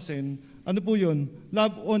natin pansin. Ano po yun?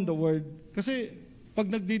 Love on the word. Kasi pag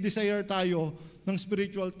nagdi-desire tayo ng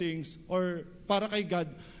spiritual things or para kay God,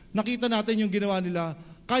 nakita natin yung ginawa nila,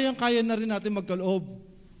 kayang-kaya na rin natin magkaloob.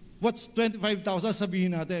 What's 25,000?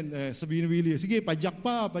 Sabihin natin. Sabihin ni Willie, sige, padyak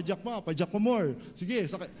pa more. Sige,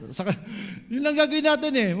 yun lang gagawin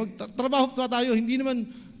natin Magtrabaho pa tayo. Hindi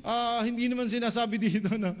naman sinasabi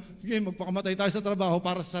dito na, sige, magpakamatay tayo sa trabaho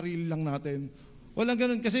para sa sarili lang natin. Walang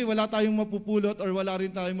ganun kasi wala tayong mapupulot or wala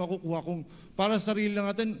rin tayong makukuha kung para sa sarili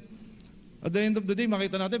lang natin. At the end of the day,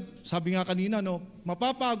 makita natin, sabi nga kanina,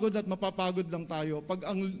 mapapagod lang tayo pag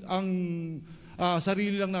ang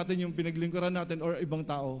sarili lang natin yung pinaglingkuran natin or ibang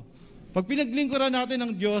tao. Pag pinaglingkuran natin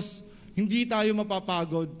ng Diyos, hindi tayo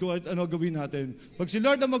mapapagod kahit ano gawin natin. Pag si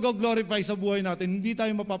Lord ang mag-glorify sa buhay natin, hindi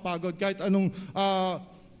tayo mapapagod kahit anong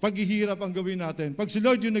paghihirap ang gawin natin. Pag si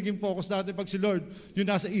Lord yung naging focus natin, pag si Lord yung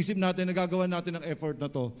nasa isip natin, nagagawa natin ng effort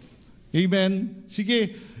na to. Amen?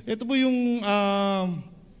 Sige, ito po yung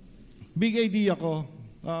big idea ko.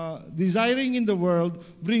 Desiring in the world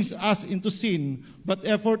brings us into sin, but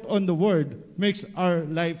effort on the word makes our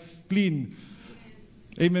life clean.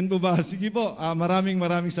 Amen po ba? Sige po, maraming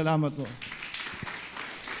salamat po.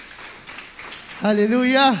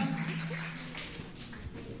 Hallelujah!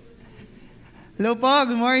 Hello po,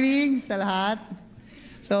 good morning sa lahat.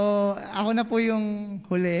 So, ako na po yung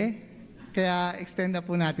huli, kaya extend na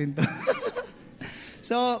po natin to.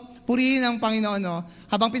 So, purihin ang Panginoon, no?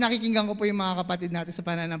 Habang pinakikinggan ko po yung mga kapatid natin sa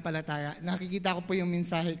pananampalataya, nakikita ko po yung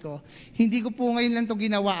mensahe ko. Hindi ko po ngayon lang to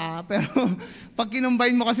ginawa, pero pag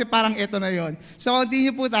kinumbine mo kasi parang ito na yon. So, continue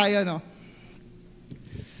po tayo, no?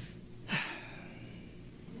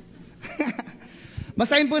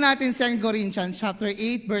 Basahin po natin 2 Corinthians chapter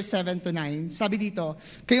 8 verse 7 to 9. Sabi dito,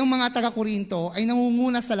 kayong mga taga-Korinto ay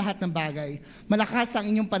nangunguna sa lahat ng bagay. Malakas ang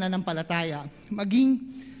inyong pananampalataya. Magaling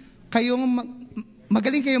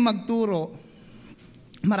kayong magturo.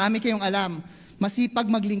 Marami kayong alam. Masipag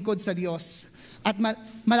maglingkod sa Diyos. At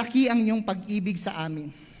malaki ang inyong pag-ibig sa amin.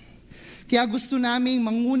 Kaya gusto naming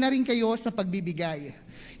manguna rin kayo sa pagbibigay.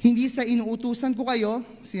 Hindi sa inuutusan ko kayo,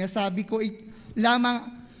 sinasabi ko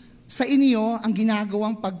lamang sa inyo ang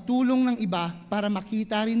ginagawang pagtulong ng iba para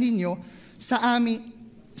makita rin ninyo sa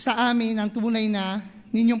amin ang tunay na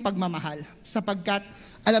ninyong pagmamahal. Sapagkat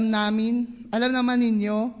alam naman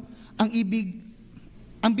ninyo ang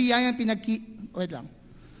biyayang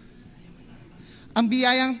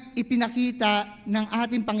ipinakita ng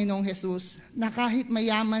ating Panginoong Jesus na kahit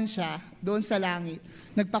mayaman siya doon sa langit,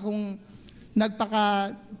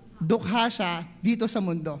 nagpakadukha siya dito sa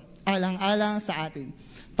mundo, alang-alang sa atin,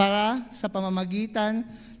 para sa pamamagitan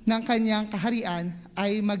ng kanyang kaharian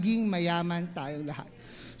ay maging mayaman tayong lahat.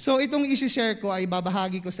 So itong isi-share ko ay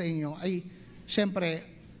babahagi ko sa inyo ay syempre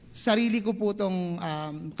sarili ko po itong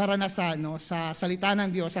karanasan, no, sa salita ng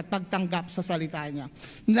Diyos at pagtanggap sa salita niya.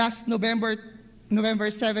 Last November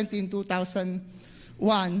 17, 2001,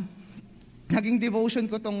 naging devotion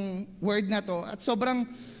ko itong word na to at sobrang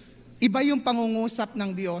iba yung pangungusap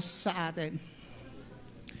ng Diyos sa atin.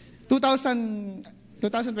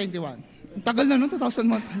 2021. Tagal na, no?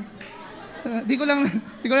 2001. Di ko lang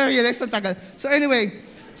realize ang tagal. So anyway,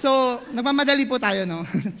 nagmamadali po tayo, no?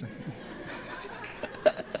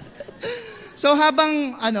 So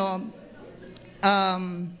habang,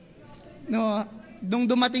 nung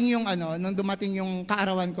dumating yung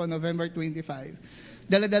kaarawan ko, November 25,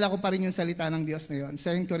 dala-dala ko pa rin yung salita ng Diyos na yun,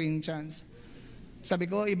 2 Corinthians. Sabi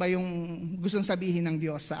ko, iba yung gustong sabihin ng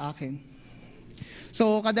Diyos sa akin.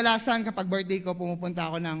 So, kadalasan kapag birthday ko, pumupunta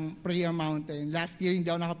ako ng Prayer Mountain. Last year, hindi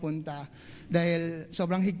ako nakapunta dahil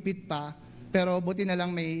sobrang higpit pa. Pero buti na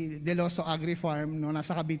lang may Deloso Agri Farm, no?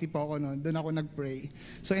 Nasa Cavite po ako noon. Doon ako nag-pray.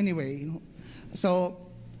 So anyway,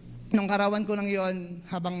 nung karawan ko lang yon,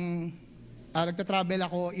 habang nagtatravel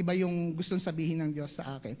ako, iba yung gustong sabihin ng Diyos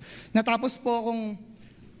sa akin. Natapos po akong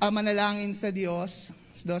manalangin sa Diyos,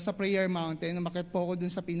 doon sa Prayer Mountain. Umakyat po ako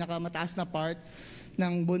doon sa pinakamataas na part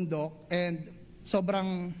ng bundok. And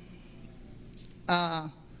sobrang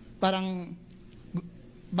parang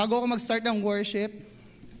bago ako mag-start ng worship,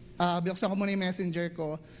 binuksan ko muna yung messenger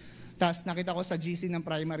ko, tapos nakita ko sa GC ng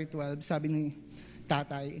Primary 12, sabi ni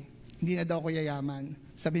tatay, hindi na daw ako yayaman.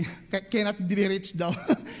 Sabi niya, cannot be rich daw.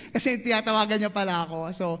 Kasi tiyatawagan niya pala ako.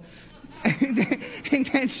 So,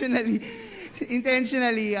 intentionally,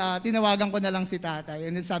 tinawagan ko na lang si tatay.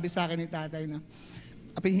 And then sabi sa akin ni tatay na,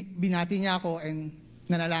 binati niya ako and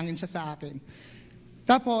nanalangin siya sa akin.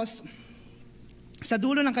 Tapos, sa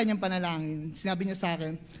dulo ng kanyang panalangin, sinabi niya sa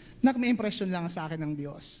akin, nak, may impression lang sa akin ng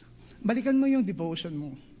Diyos. Balikan mo yung devotion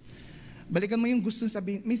mo. Balikan mo yung gustong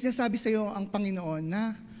sabihin. May sinasabi sa iyo ang Panginoon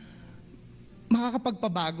na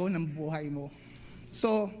makakapagpabago ng buhay mo.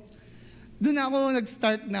 So, doon ako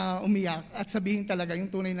nag-start na umiyak at sabihin talaga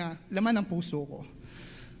yung tunay na laman ng puso ko.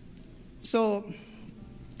 So,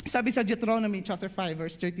 sabi sa Deuteronomy chapter 5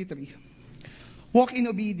 verse 33, walk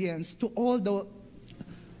in obedience to all that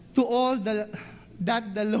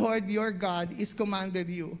the Lord your God is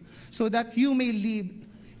commanded you, so that you may live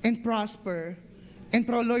and prosper and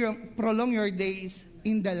prolong your days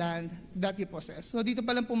in the land that you possess. So dito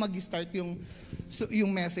pa lang po mag-start yung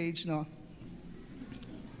message, no?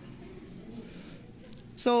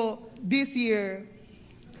 So this year,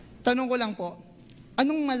 tanong ko lang po,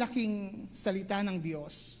 anong malaking salita ng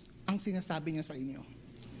Diyos ang sinasabi niya sa inyo?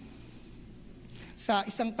 Sa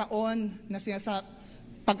isang taon na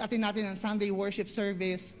pag-atin natin ng Sunday worship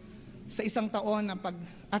service, sa isang taon na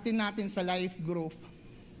pag-atin natin sa life group,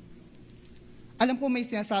 alam ko may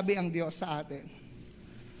sinasabi ang Diyos sa atin.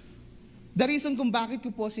 The reason kung bakit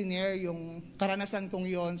ko po sinare yung karanasan kong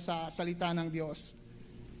yon sa salita ng Diyos,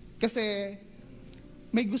 kasi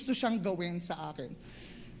may gusto siyang gawin sa akin.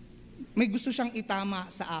 May gusto siyang itama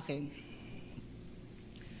sa akin.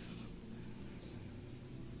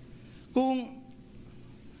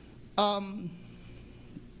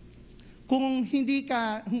 Kung hindi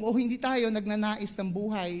tayo nagnanais ng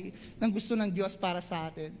buhay ng gusto ng Diyos para sa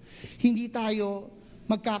atin, hindi tayo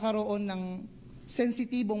magkakaroon ng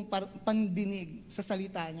sensitibong pandinig sa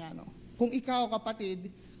salita niya. No? Kung ikaw, kapatid,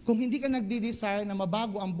 kung hindi ka nagdi-desire na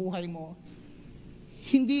mabago ang buhay mo,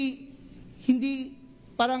 hindi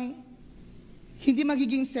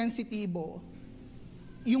magiging sensitibo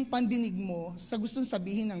yung pandinig mo sa gustong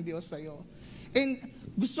sabihin ng Diyos sa'yo. And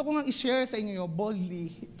gusto ko nga i-share sa inyo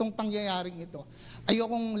boldly itong pangyayaring ito.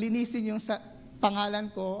 Ayokong linisin yung sa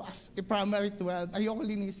pangalan ko as a primary 12. Ayokong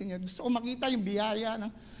linisin yun. Gusto ko makita yung biyaya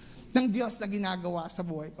ng Diyos na ginagawa sa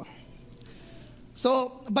buhay ko.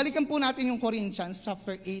 So, balikan po natin yung Corinthians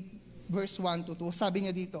chapter 8, verse 1 to 2. Sabi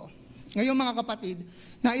niya dito, ngayon mga kapatid,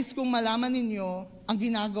 nais kong malaman ninyo ang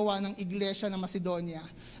ginagawa ng iglesia ng Macedonia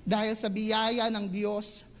dahil sa biyaya ng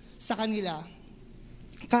Diyos sa kanila.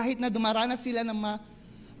 Kahit na dumaranas sila ng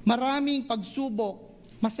maraming pagsubok,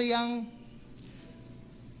 masaya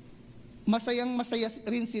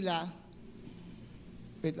rin sila.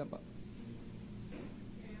 Wait lang po.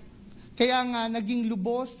 Kaya nga, naging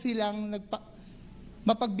lubos silang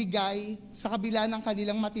mapagbigay sa kabila ng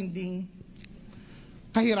kanilang matinding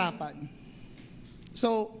kahirapan.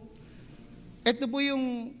 So, ito po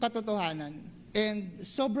yung katotohanan. And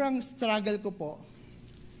sobrang struggle ko po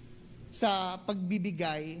sa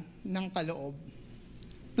pagbibigay ng kaloob.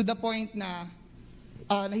 To the point na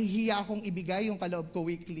nahihiya akong ibigay yung kaloob ko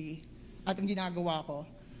weekly. At ang ginagawa ko,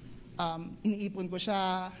 iniipon ko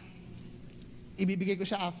siya, ibibigay ko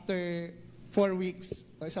siya after 4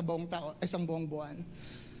 weeks o isang buong buwan.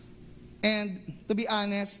 And to be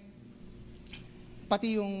honest,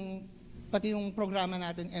 pati yung programa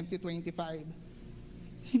natin, MT25,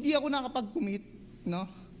 hindi ako nakapag-commit, no?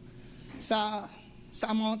 Sa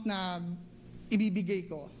amount na ibibigay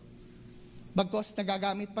ko. Bagkos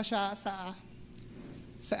nagagamit pa siya sa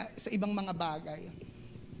ibang mga bagay.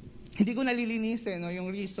 Hindi ko nalilinisin, no, yung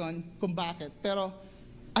reason kung bakit, pero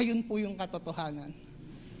ayun po yung katotohanan.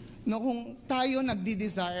 No, kung tayo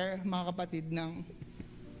nagdi-desire, mga kapatid, ng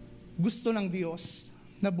gusto ng Diyos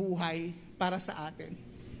na buhay para sa atin.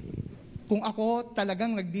 Kung ako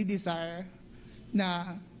talagang nagdi-desire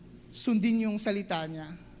na sundin yung salita niya,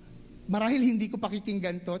 marahil hindi ko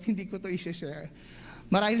pakikinggan to at hindi ko to i-share.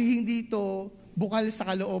 Marahil hindi to bukal sa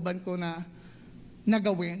kalooban ko na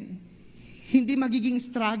gawin. Hindi magiging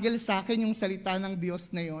struggle sa akin yung salita ng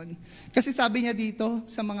Diyos na yon. Kasi sabi niya dito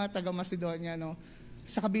sa mga taga-Macedonia, no,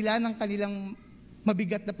 sa kabila ng kanilang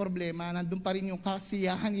mabigat na problema, nandun pa rin yung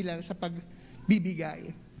kasiyahan nila sa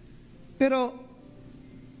pagbibigay. Pero,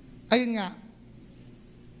 ayun nga,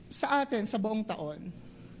 sa atin, sa buong taon,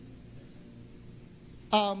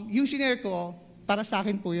 yung shinare ko, para sa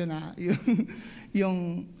akin po yun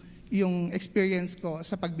yung experience ko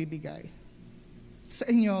sa pagbibigay. Sa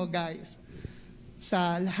inyo, guys,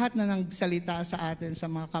 sa lahat na nagsalita sa atin,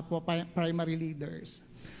 sa mga kapwa primary leaders,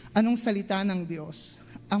 anong salita ng Diyos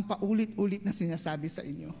ang paulit-ulit na sinasabi sa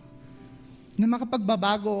inyo? Na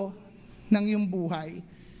makapagbabago ng iyong buhay.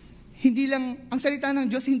 Hindi lang, ang salita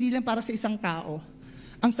ng Diyos hindi lang para sa isang tao.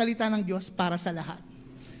 Ang salita ng Diyos para sa lahat.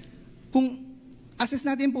 Kung assess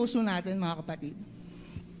natin puso natin, mga kapatid,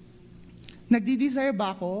 nagdi-desire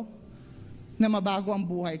ba ako na mabago ang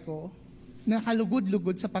buhay ko, na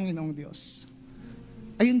kalugod-lugod sa Panginoong Diyos?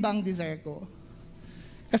 Ayun ba ang desire ko?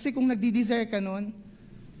 Kasi kung nagdi-desire ka nun,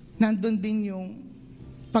 nandun din yung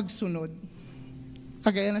pagsunod.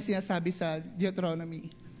 Kagaya na sinasabi sa Deuteronomy,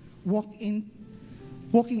 walking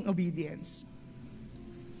obedience.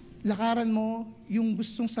 Lakaran mo yung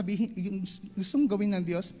gustong sabihin, yung gustong gawin ng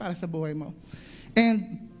Diyos para sa buhay mo.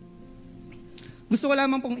 And gusto ko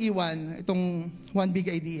lamang pong iwan itong one big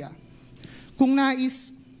idea.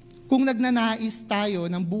 Kung nagnanais tayo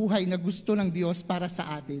ng buhay na gusto ng Diyos para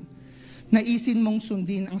sa atin, naisin mong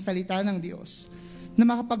sundin ang salita ng Diyos na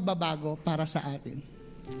makapagbabago para sa atin.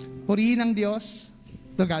 Purihin ang Diyos.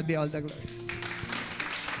 To God be all the glory.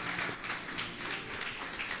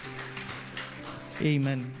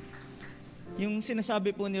 Amen. Yung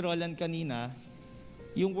sinasabi po ni Roland kanina,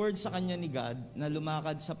 yung word sa kanya ni God na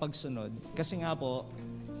lumakad sa pagsunod. Kasi nga po,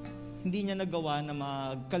 hindi niya nagawa na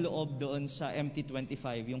magkaloob doon sa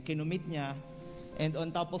MT25. Yung kinumit niya, and on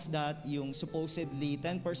top of that, yung supposedly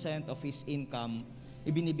 10% of his income,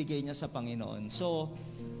 ibinibigay niya sa Panginoon. So,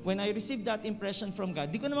 when I received that impression from God,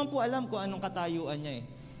 di ko naman po alam kung anong katayuan niya eh.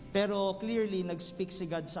 Pero clearly, nag-speak si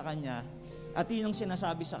God sa kanya. At yun yung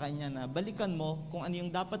sinasabi sa kanya na balikan mo kung ano yung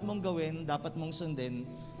dapat mong gawin, dapat mong sundin,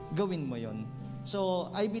 gawin mo yon. So,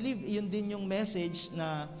 I believe yun din yung message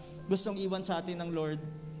na gustong iwan sa atin ng Lord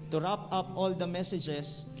to wrap up all the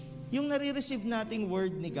messages. Yung nare-receive nating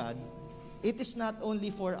word ni God, it is not only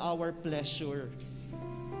for our pleasure,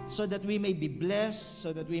 so that we may be blessed,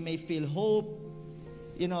 so that we may feel hope,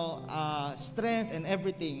 strength and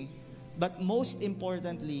everything. But most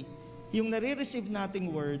importantly, yung nare-receive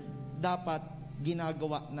nating word, dapat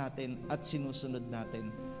ginagawa natin at sinusunod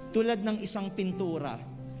natin. Tulad ng isang pintura.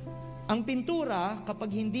 Ang pintura,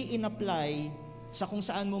 kapag hindi in-apply sa kung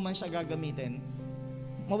saan mo man siya gagamitin,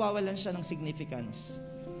 mawawalan siya ng significance.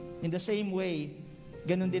 In the same way,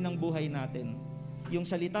 ganun din ang buhay natin. Yung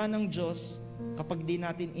salita ng Diyos, kapag di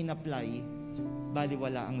natin in-apply,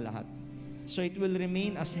 baliwala ang lahat. So it will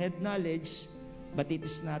remain as head knowledge, but it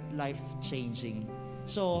is not life-changing.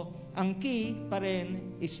 So, ang key pa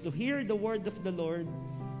rin is to hear the word of the Lord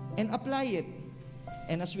and apply it.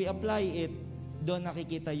 And as we apply it, doon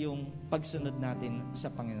nakikita yung pagsunod natin sa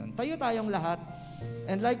Panginoon. Tayo tayong lahat.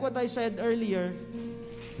 And like what I said earlier,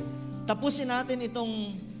 tapusin natin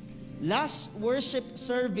itong last worship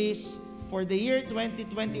service for the year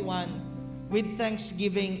 2021 with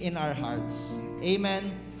thanksgiving in our hearts. Amen.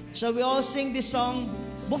 Shall we all sing this song?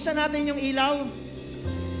 Buksan natin yung ilaw.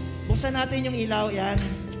 Buksan natin yung ilaw. Yan.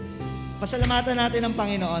 Pasalamatan natin ang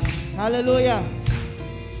Panginoon. Hallelujah.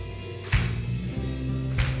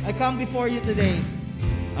 I come before you today.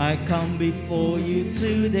 I come before you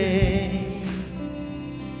today.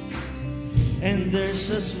 And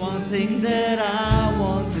there's just one thing that I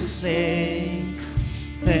want to say.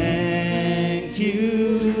 Thank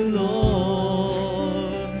you,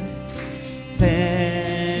 Lord.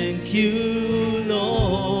 Thank you,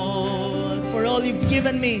 Lord, for all you've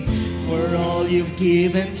given me, for all you've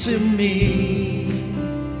given to me,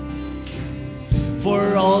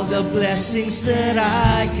 for all the blessings that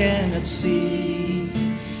I cannot see.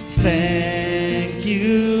 Thank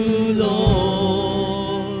you,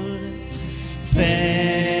 Lord.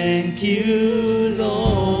 Thank you,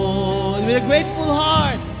 Lord. With a grateful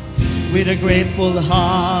heart, with a grateful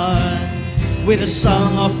heart, with a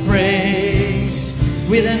song of praise,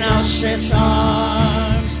 with an outstretched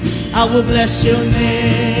arms, I will bless your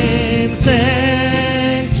name.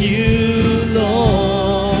 Thank you,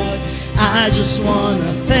 Lord. I just want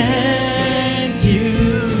to thank you,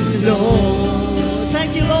 Lord.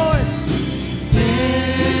 Thank you, Lord.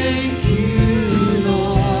 Thank you,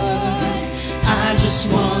 Lord. I just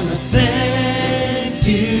want to thank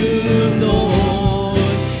you, Lord.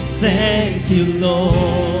 Thank you,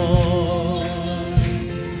 Lord.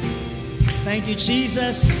 Thank you,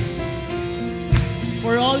 Jesus,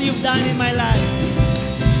 for all you've done in my life.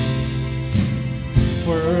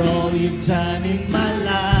 For all you've done in my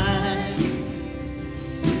life.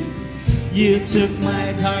 You took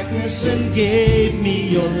my darkness and gave me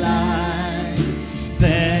your light.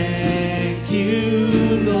 Thank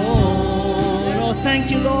you, Lord. Oh, thank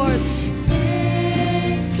you, Lord.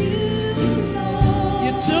 Thank you, Lord.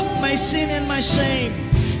 You took my sin and my shame.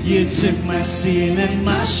 You took my sin and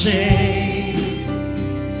my shame.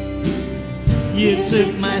 You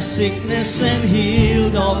took my sickness and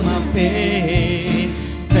healed all my pain.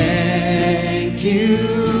 Thank you,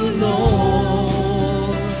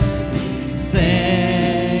 Lord.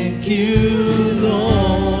 Thank you,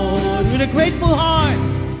 Lord. With a grateful heart.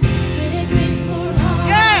 With a grateful heart.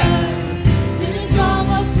 Yeah. With a song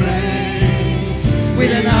of praise. With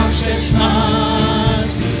an outstretched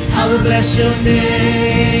arms, I will bless your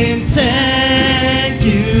name. Thank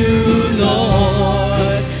you,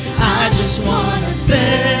 Lord. I just want to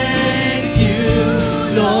thank you,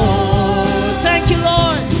 Lord. Thank you,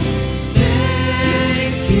 Lord.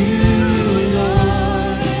 Thank you,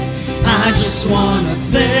 Lord. I just want to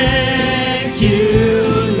thank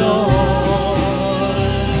you, Lord.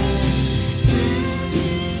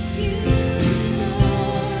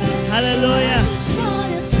 Hallelujah. I just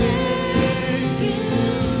want to thank you,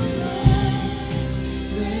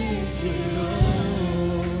 Lord.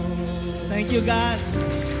 Thank you, God.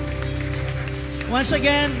 Once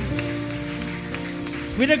again,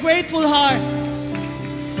 with a grateful heart,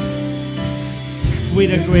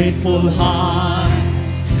 with a grateful heart,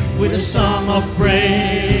 with a song of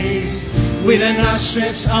praise, with an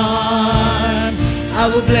outstretched arm,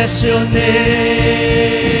 I will bless your name.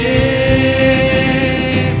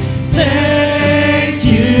 Thank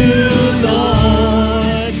you,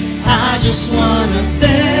 Lord. I just want to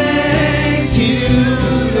thank you,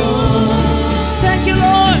 Lord. Thank you,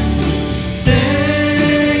 Lord.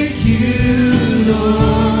 Thank you,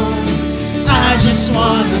 Lord. I just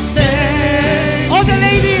want to thank. All the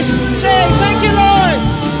ladies say, thank you, Lord.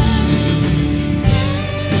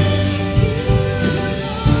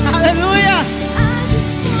 Hallelujah.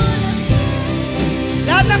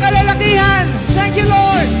 Lahat ng kalalakihan, thank you,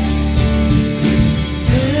 Lord.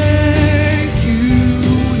 Thank you,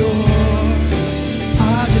 Lord.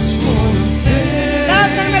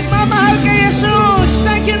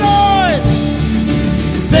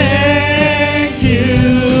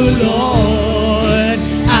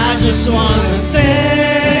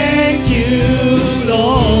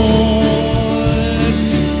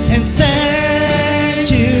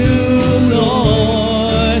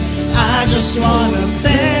 just wanna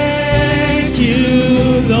thank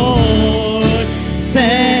you, Lord.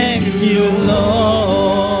 Thank you,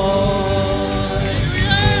 Lord.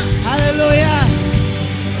 Hallelujah.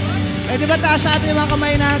 Pwede ba taas sa ating mga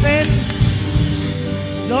kamay natin?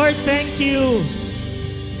 Lord, thank you.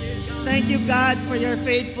 Thank you, God, for your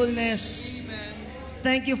faithfulness.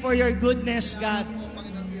 Thank you for your goodness, God.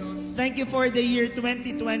 Thank you for the year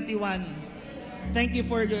 2021. Thank you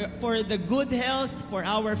for the good health, for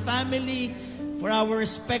our family, for our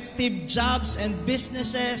respective jobs and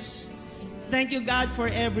businesses. Thank you, God,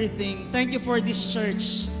 for everything. Thank you for this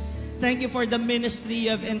church. Thank you for the ministry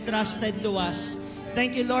you have entrusted to us.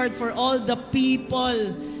 Thank you, Lord, for all the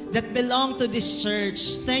people that belong to this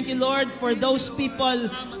church. Thank you, Lord, for those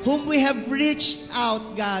people whom we have reached out,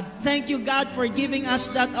 God. Thank you, God, for giving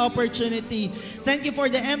us that opportunity. Thank you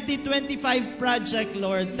for the MT25 project,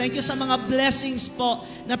 Lord. Thank you sa mga blessings po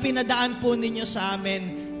na pinadaan po ninyo sa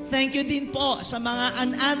amin. Thank you din po sa mga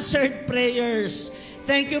unanswered prayers.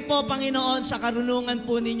 Thank you po, Panginoon, sa karunungan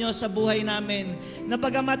po ninyo sa buhay namin. Na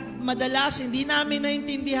bagamat madalas hindi namin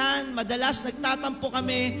naintindihan, madalas nagtatampo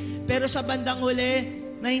kami, pero sa bandang huli,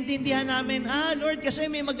 naintindihan namin, Lord, kasi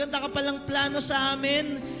may maganda ka palang plano sa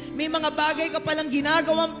amin. May mga bagay ka palang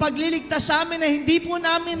ginagawang pagliligtas sa amin na hindi po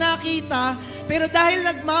namin nakita. Pero dahil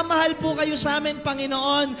nagmamahal po kayo sa amin,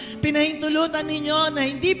 Panginoon, pinahintulutan ninyo na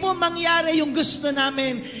hindi po mangyari yung gusto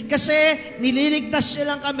namin. Kasi nililigtas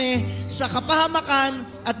nyo lang kami sa kapahamakan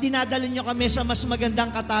at dinadala nyo kami sa mas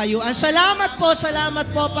magandang katayuan. Salamat po,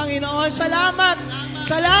 Panginoon. Salamat.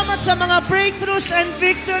 Salamat sa mga breakthroughs and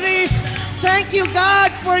victories. Thank you,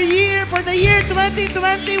 God, for the year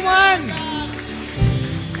 2021.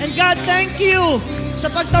 And God, thank you sa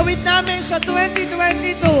pagtawid namin sa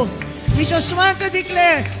 2022. We just want to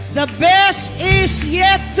declare, the best is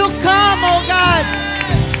yet to come, oh God.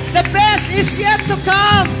 The best is yet to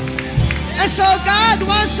come. And so, God,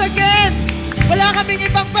 once again, wala kaming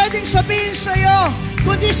ibang pwedeng sabihin sa iyo,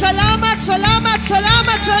 kundi salamat, salamat,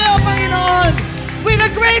 salamat sa iyo, Panginoon. With a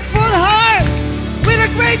grateful heart,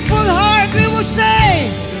 we will say,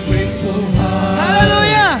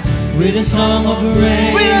 hallelujah. With a song of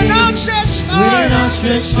praise, with an outstretched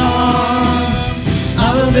arm, I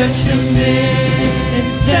will bless your name and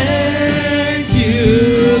thank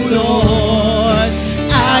you, Lord.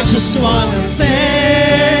 I just want to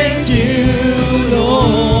thank you,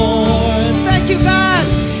 Lord. Thank you, God.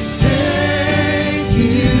 Thank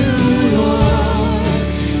you, Lord.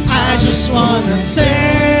 I just want to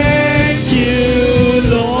thank you,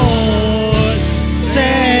 Lord.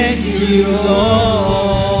 Thank you, Lord.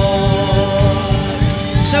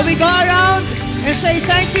 Shall we go around and say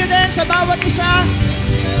thank you then sa bawat isa?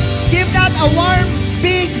 Give that a warm,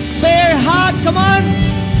 big, bear hug. Come on.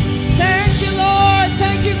 Thank you, Lord.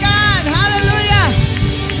 Thank you, God. Hallelujah.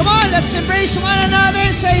 Come on, let's embrace one another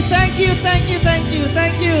and say thank you, thank you, thank you,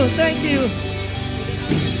 thank you, thank you.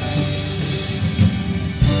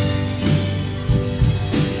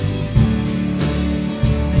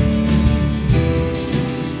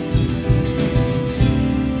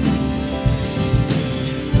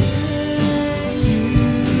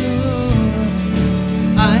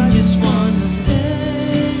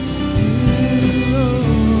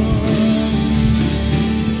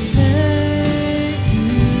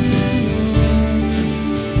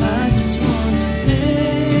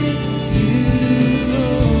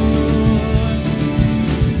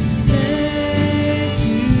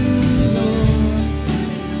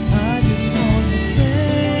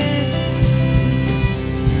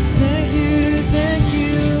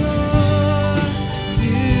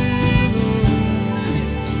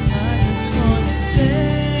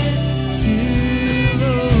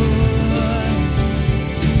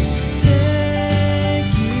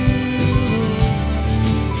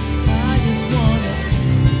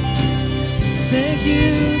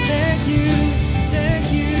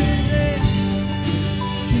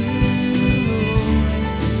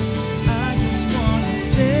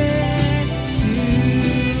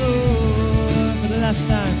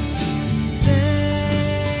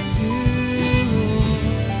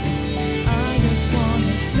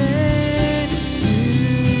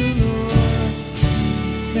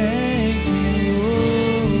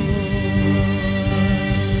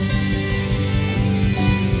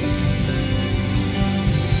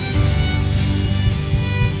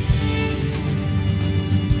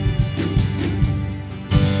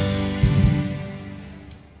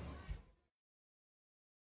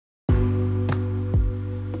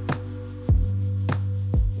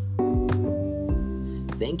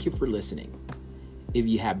 Thank you for listening. If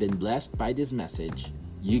you have been blessed by this message,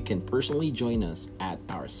 you can personally join us at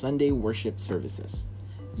our Sunday worship services.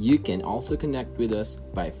 You can also connect with us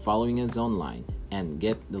by following us online and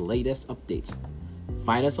get the latest updates.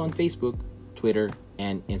 Find us on Facebook, Twitter,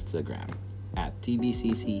 and Instagram at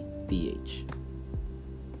TBCCPH.